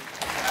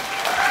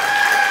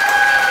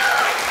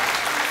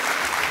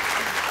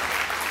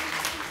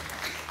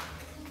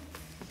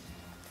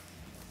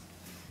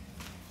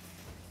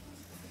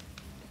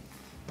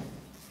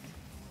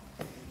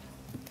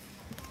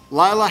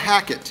 Lila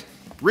Hackett,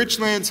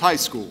 Richlands High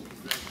School.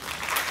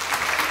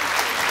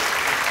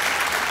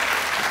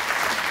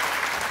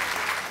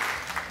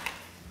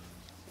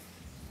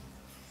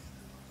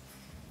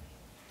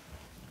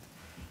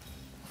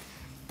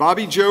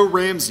 Bobby Joe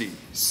Ramsey,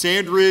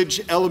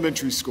 Sandridge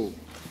Elementary School.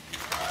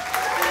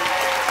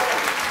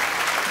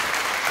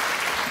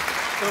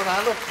 Don't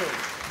I look pretty?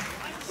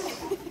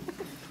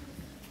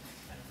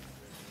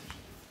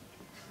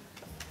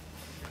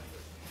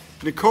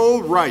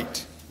 Nicole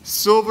Wright,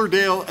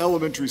 Silverdale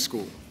Elementary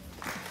School.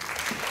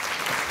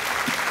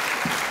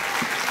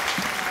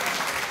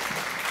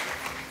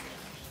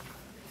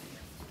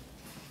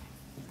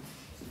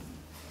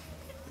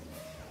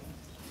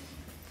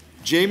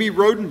 Jamie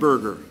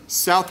Rodenberger,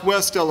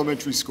 Southwest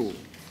Elementary School.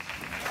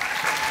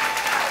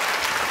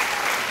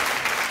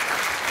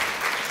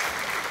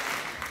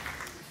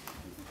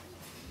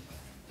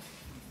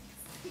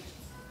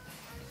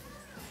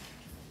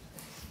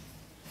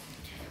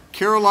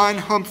 Caroline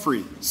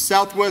Humphrey,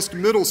 Southwest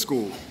Middle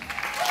School.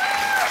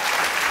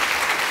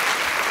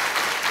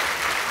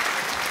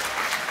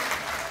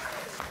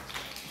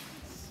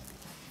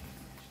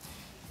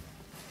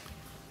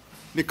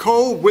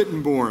 Nicole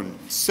Wittenborn,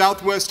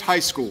 Southwest High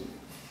School.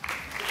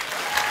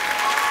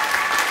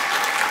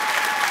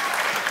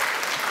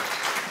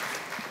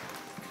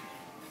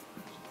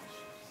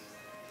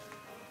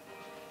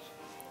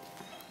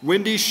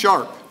 Wendy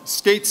Sharp,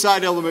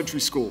 Stateside Elementary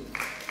School.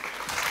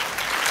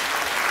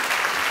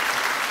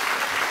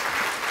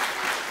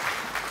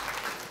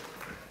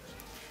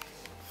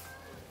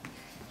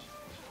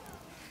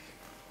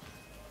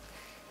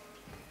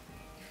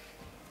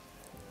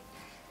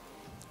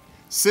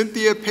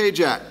 Cynthia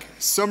Pajak,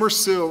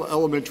 Summersill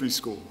Elementary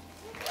School.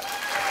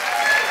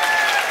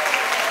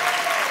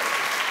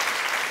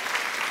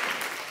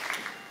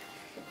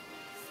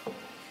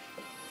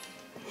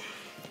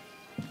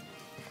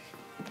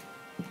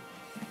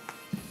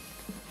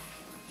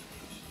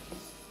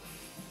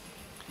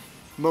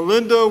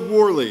 Melinda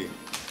Worley,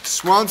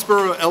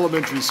 Swansboro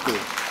Elementary School.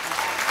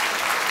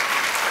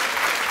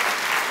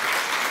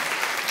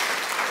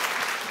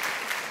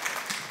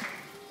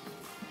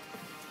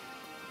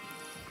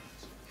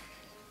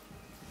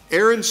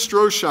 Aaron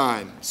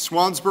Stroshine,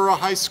 Swansboro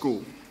High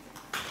School.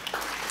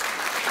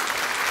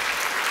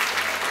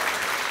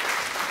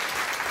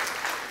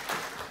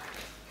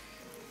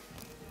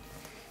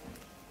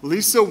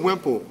 Lisa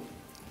Wimple,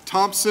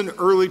 Thompson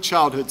Early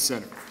Childhood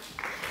Center.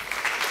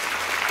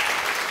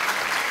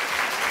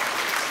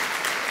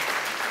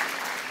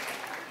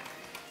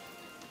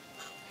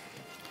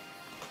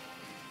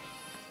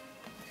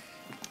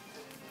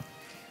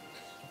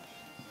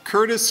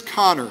 Curtis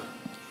Connor,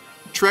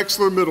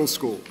 Trexler Middle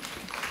School.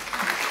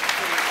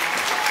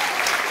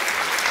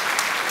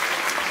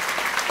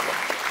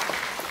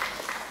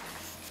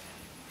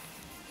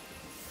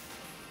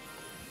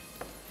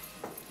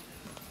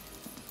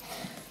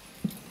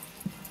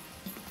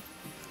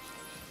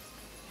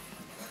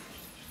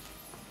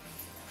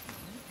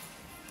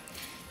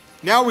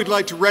 Now we'd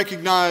like to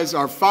recognize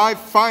our 5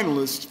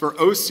 finalists for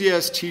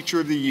OCS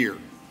Teacher of the Year.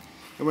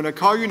 And when I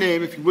call your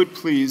name, if you would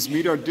please,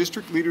 meet our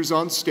district leaders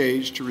on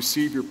stage to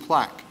receive your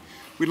plaque.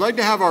 We'd like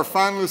to have our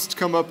finalists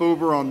come up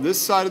over on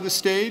this side of the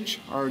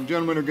stage. Our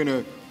gentlemen are going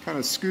to kind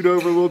of scoot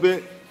over a little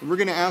bit. And we're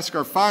going to ask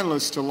our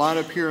finalists to line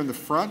up here in the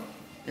front,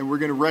 and we're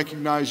going to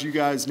recognize you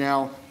guys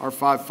now, our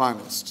 5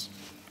 finalists.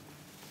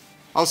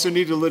 Also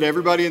need to let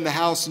everybody in the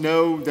house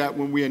know that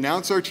when we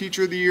announce our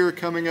Teacher of the Year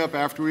coming up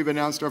after we've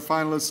announced our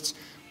finalists,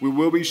 we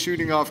will be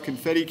shooting off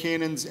confetti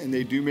cannons, and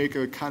they do make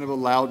a kind of a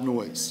loud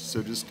noise.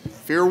 So just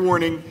fair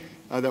warning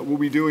that we'll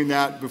be doing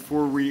that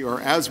before we, or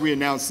as we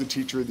announce the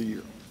Teacher of the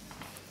Year.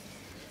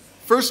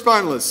 First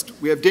finalist,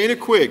 we have Dana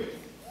Quigg,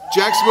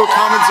 Jacksonville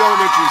Commons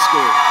Elementary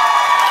School.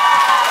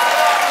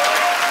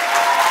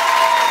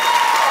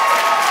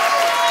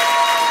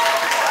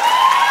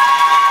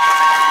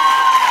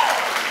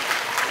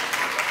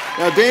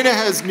 Now, Dana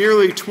has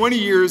nearly 20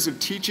 years of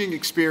teaching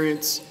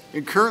experience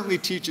and currently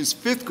teaches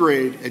 5th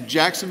grade at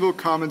Jacksonville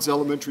Commons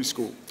Elementary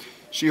School.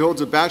 She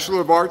holds a Bachelor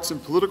of Arts in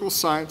Political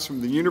Science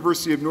from the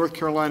University of North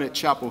Carolina at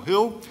Chapel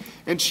Hill,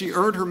 and she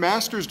earned her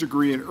master's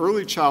degree in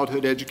early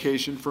childhood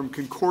education from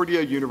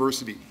Concordia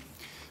University.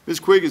 Ms.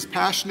 Quigg is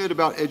passionate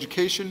about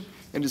education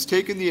and has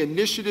taken the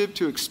initiative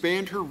to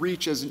expand her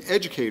reach as an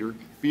educator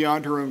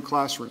beyond her own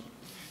classroom.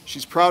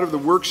 She's proud of the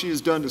work she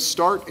has done to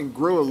start and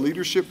grow a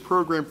leadership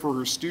program for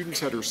her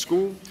students at her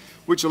school,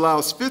 which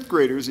allows 5th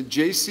graders at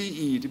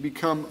JCE to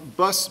become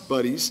bus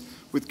buddies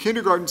with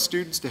kindergarten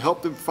students to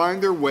help them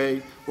find their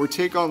way or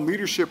take on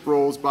leadership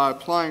roles by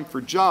applying for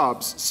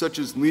jobs such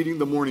as leading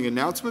the morning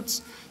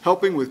announcements,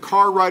 helping with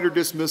car rider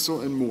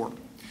dismissal, and more.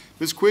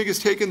 Ms. Quigg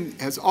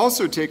has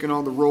also taken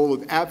on the role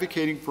of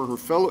advocating for her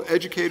fellow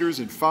educators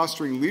and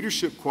fostering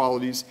leadership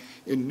qualities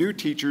in new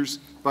teachers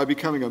by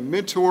becoming a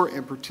mentor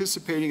and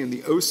participating in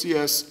the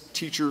OCS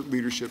Teacher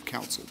Leadership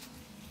Council.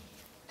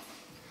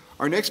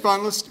 Our next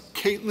finalist,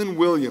 Caitlin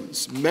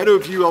Williams,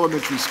 Meadowview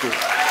Elementary School.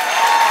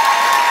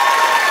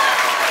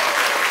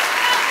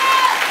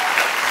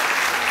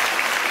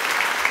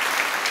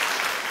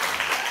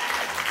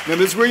 Now,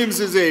 Ms.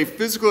 Williams is a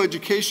physical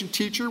education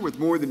teacher with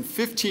more than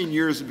 15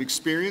 years of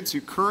experience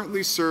who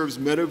currently serves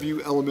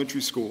Meadowview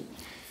Elementary School.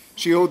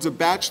 She holds a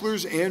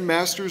bachelor's and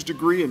master's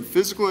degree in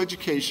physical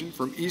education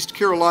from East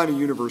Carolina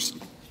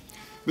University.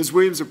 Ms.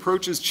 Williams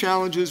approaches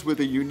challenges with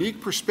a unique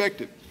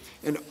perspective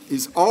and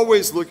is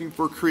always looking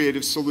for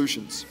creative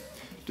solutions.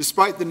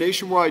 Despite the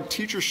nationwide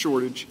teacher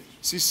shortage,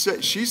 she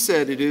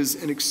said it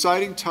is an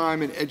exciting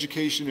time in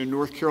education in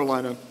North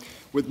Carolina,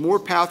 with more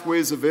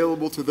pathways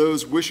available to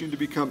those wishing to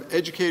become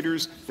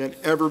educators than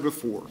ever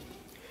before.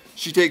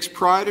 She takes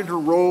pride in her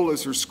role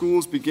as her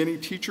school's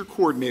beginning teacher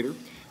coordinator,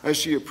 as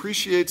she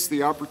appreciates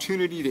the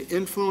opportunity to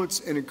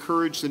influence and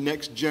encourage the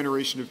next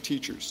generation of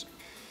teachers.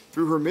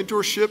 Through her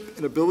mentorship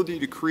and ability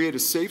to create a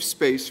safe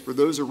space for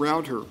those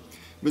around her,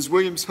 Ms.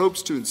 Williams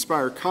hopes to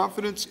inspire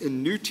confidence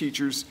in new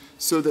teachers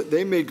so that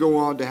they may go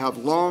on to have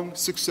long,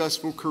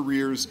 successful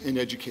careers in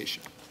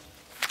education.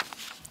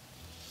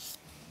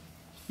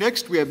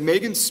 Next, we have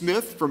Megan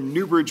Smith from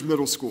Newbridge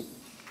Middle School.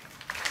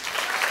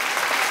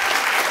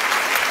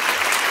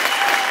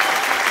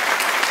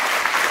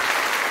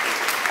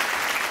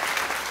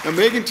 Now,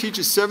 Megan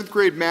teaches 7th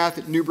grade math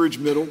at Newbridge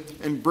Middle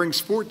and brings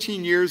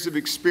 14 years of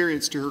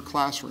experience to her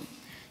classroom.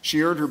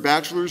 She earned her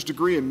bachelor's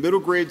degree in middle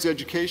grades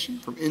education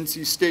from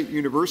NC State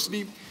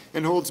University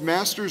and holds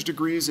master's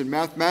degrees in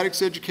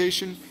mathematics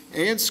education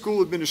and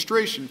school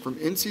administration from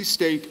NC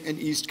State and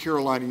East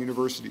Carolina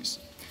universities.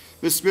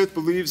 Ms. Smith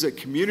believes that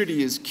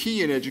community is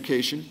key in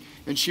education,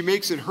 and she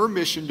makes it her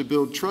mission to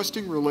build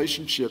trusting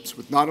relationships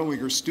with not only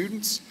her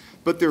students,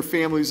 but their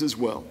families as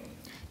well.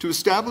 To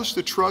establish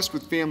the trust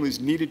with families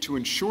needed to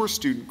ensure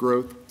student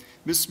growth,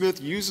 Ms.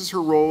 Smith uses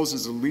her roles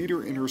as a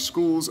leader in her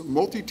school's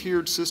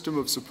multi-tiered system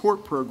of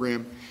support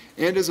program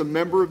and as a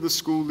member of the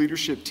school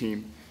leadership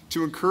team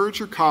to encourage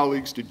her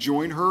colleagues to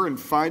join her in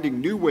finding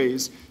new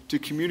ways to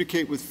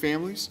communicate with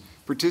families,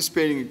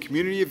 participating in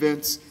community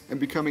events, and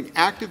becoming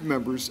active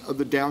members of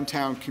the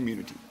downtown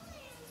community.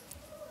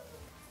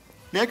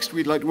 Next,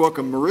 we'd like to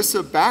welcome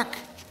Marissa Back,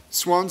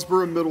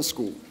 Swansboro Middle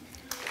School.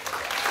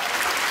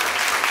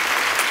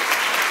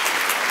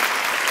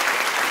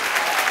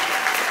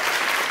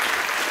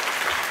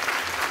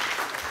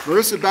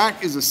 Marissa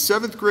Back is a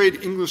 7th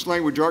grade English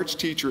language arts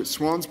teacher at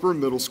Swansboro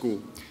Middle School.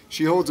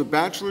 She holds a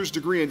bachelor's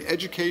degree in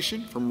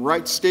education from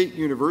Wright State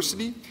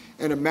University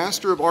and a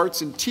Master of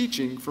Arts in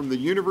Teaching from the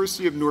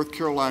University of North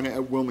Carolina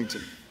at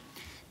Wilmington.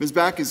 Ms.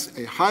 Back is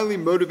a highly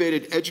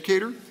motivated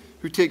educator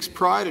who takes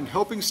pride in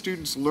helping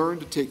students learn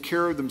to take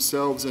care of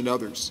themselves and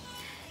others.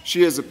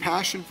 She has a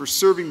passion for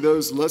serving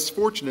those less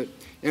fortunate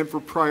and for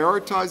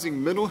prioritizing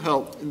mental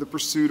health in the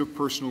pursuit of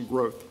personal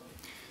growth.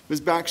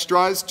 Ms. Back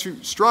strives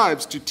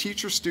to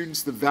teach her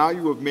students the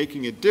value of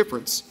making a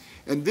difference,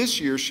 and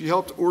this year she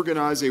helped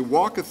organize a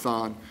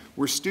walk-a-thon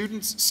where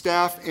students,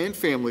 staff, and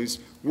families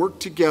worked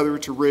together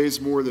to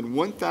raise more than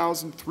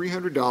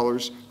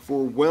 $1,300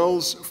 for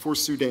Wells for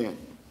Sudan.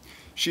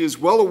 She is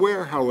well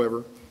aware,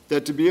 however,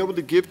 that to be able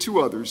to give to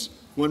others,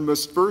 one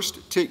must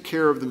first take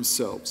care of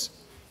themselves.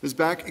 Ms.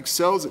 Back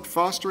excels at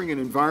fostering an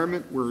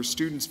environment where her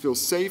students feel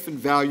safe and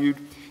valued,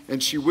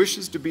 and she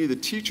wishes to be the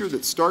teacher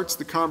that starts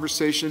the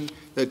conversation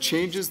that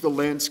changes the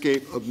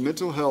landscape of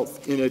mental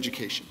health in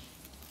education.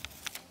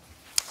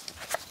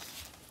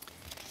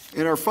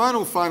 And our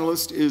final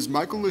finalist is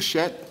Michael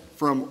Lachette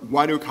from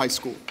White Oak High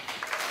School.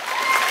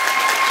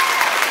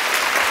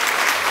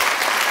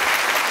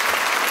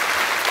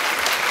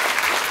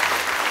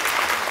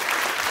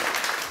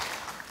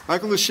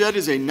 Michael Lachette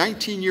is a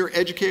 19-year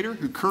educator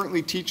who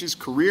currently teaches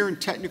career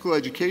and technical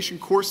education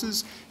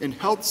courses in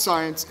health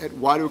science at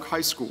White Oak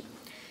High School.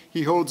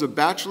 He holds a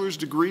bachelor's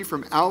degree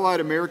from Allied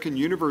American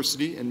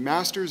University and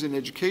master's in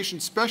education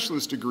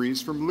specialist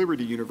degrees from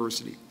Liberty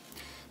University.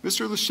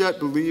 Mr. Lachette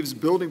believes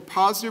building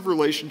positive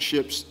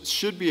relationships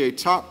should be a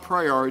top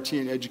priority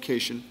in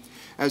education,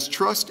 as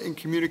trust and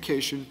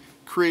communication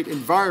create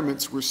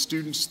environments where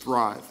students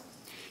thrive.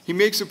 He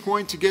makes a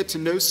point to get to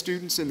know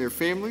students and their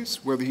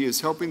families, whether he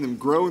is helping them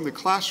grow in the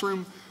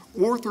classroom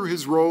or through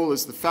his role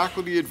as the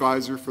faculty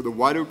advisor for the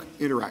White Oak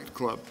Interact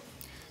Club.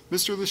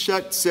 Mr.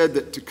 Lachette said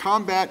that to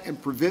combat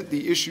and prevent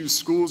the issues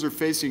schools are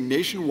facing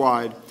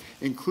nationwide,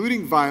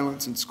 including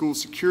violence and school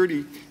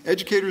security,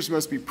 educators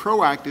must be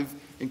proactive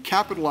and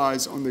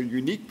capitalize on their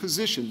unique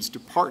positions to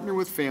partner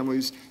with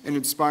families and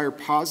inspire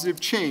positive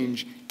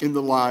change in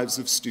the lives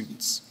of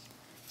students.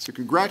 So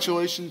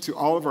congratulations to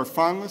all of our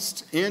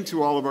finalists and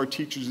to all of our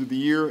Teachers of the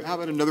Year. How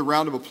about another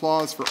round of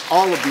applause for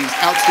all of these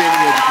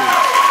outstanding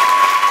educators?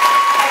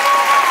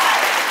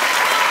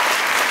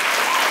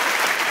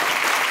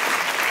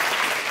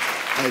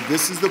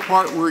 This is the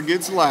part where it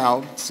gets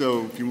loud,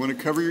 so if you want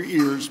to cover your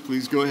ears,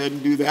 please go ahead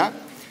and do that,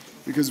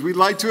 because we'd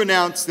like to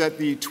announce that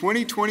the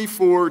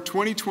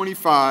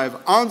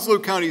 2024-2025 Onslow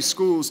County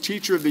Schools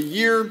Teacher of the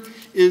Year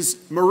is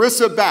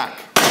Marissa Back.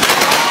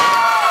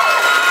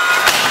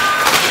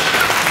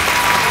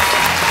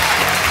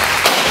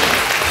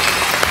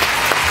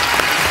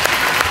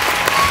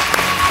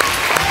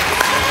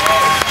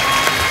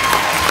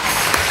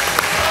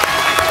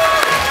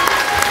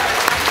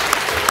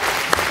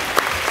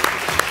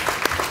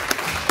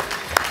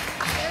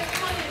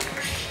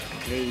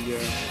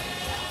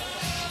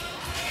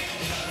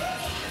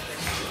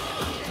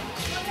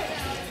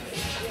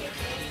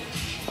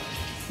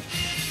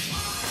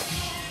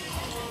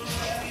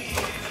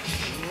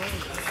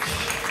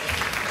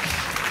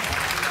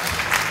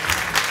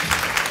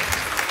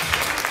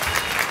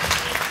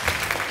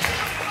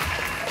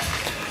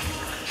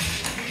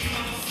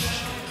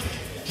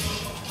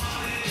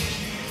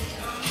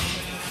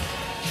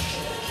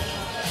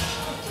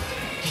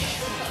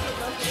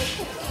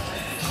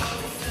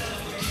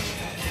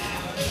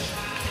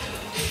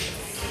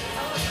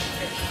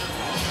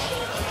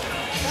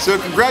 So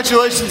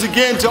congratulations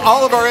again to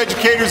all of our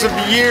Educators of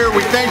the Year.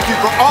 We thank you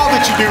for all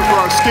that you do for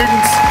our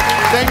students.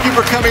 Thank you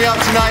for coming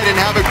out tonight and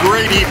have a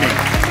great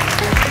evening.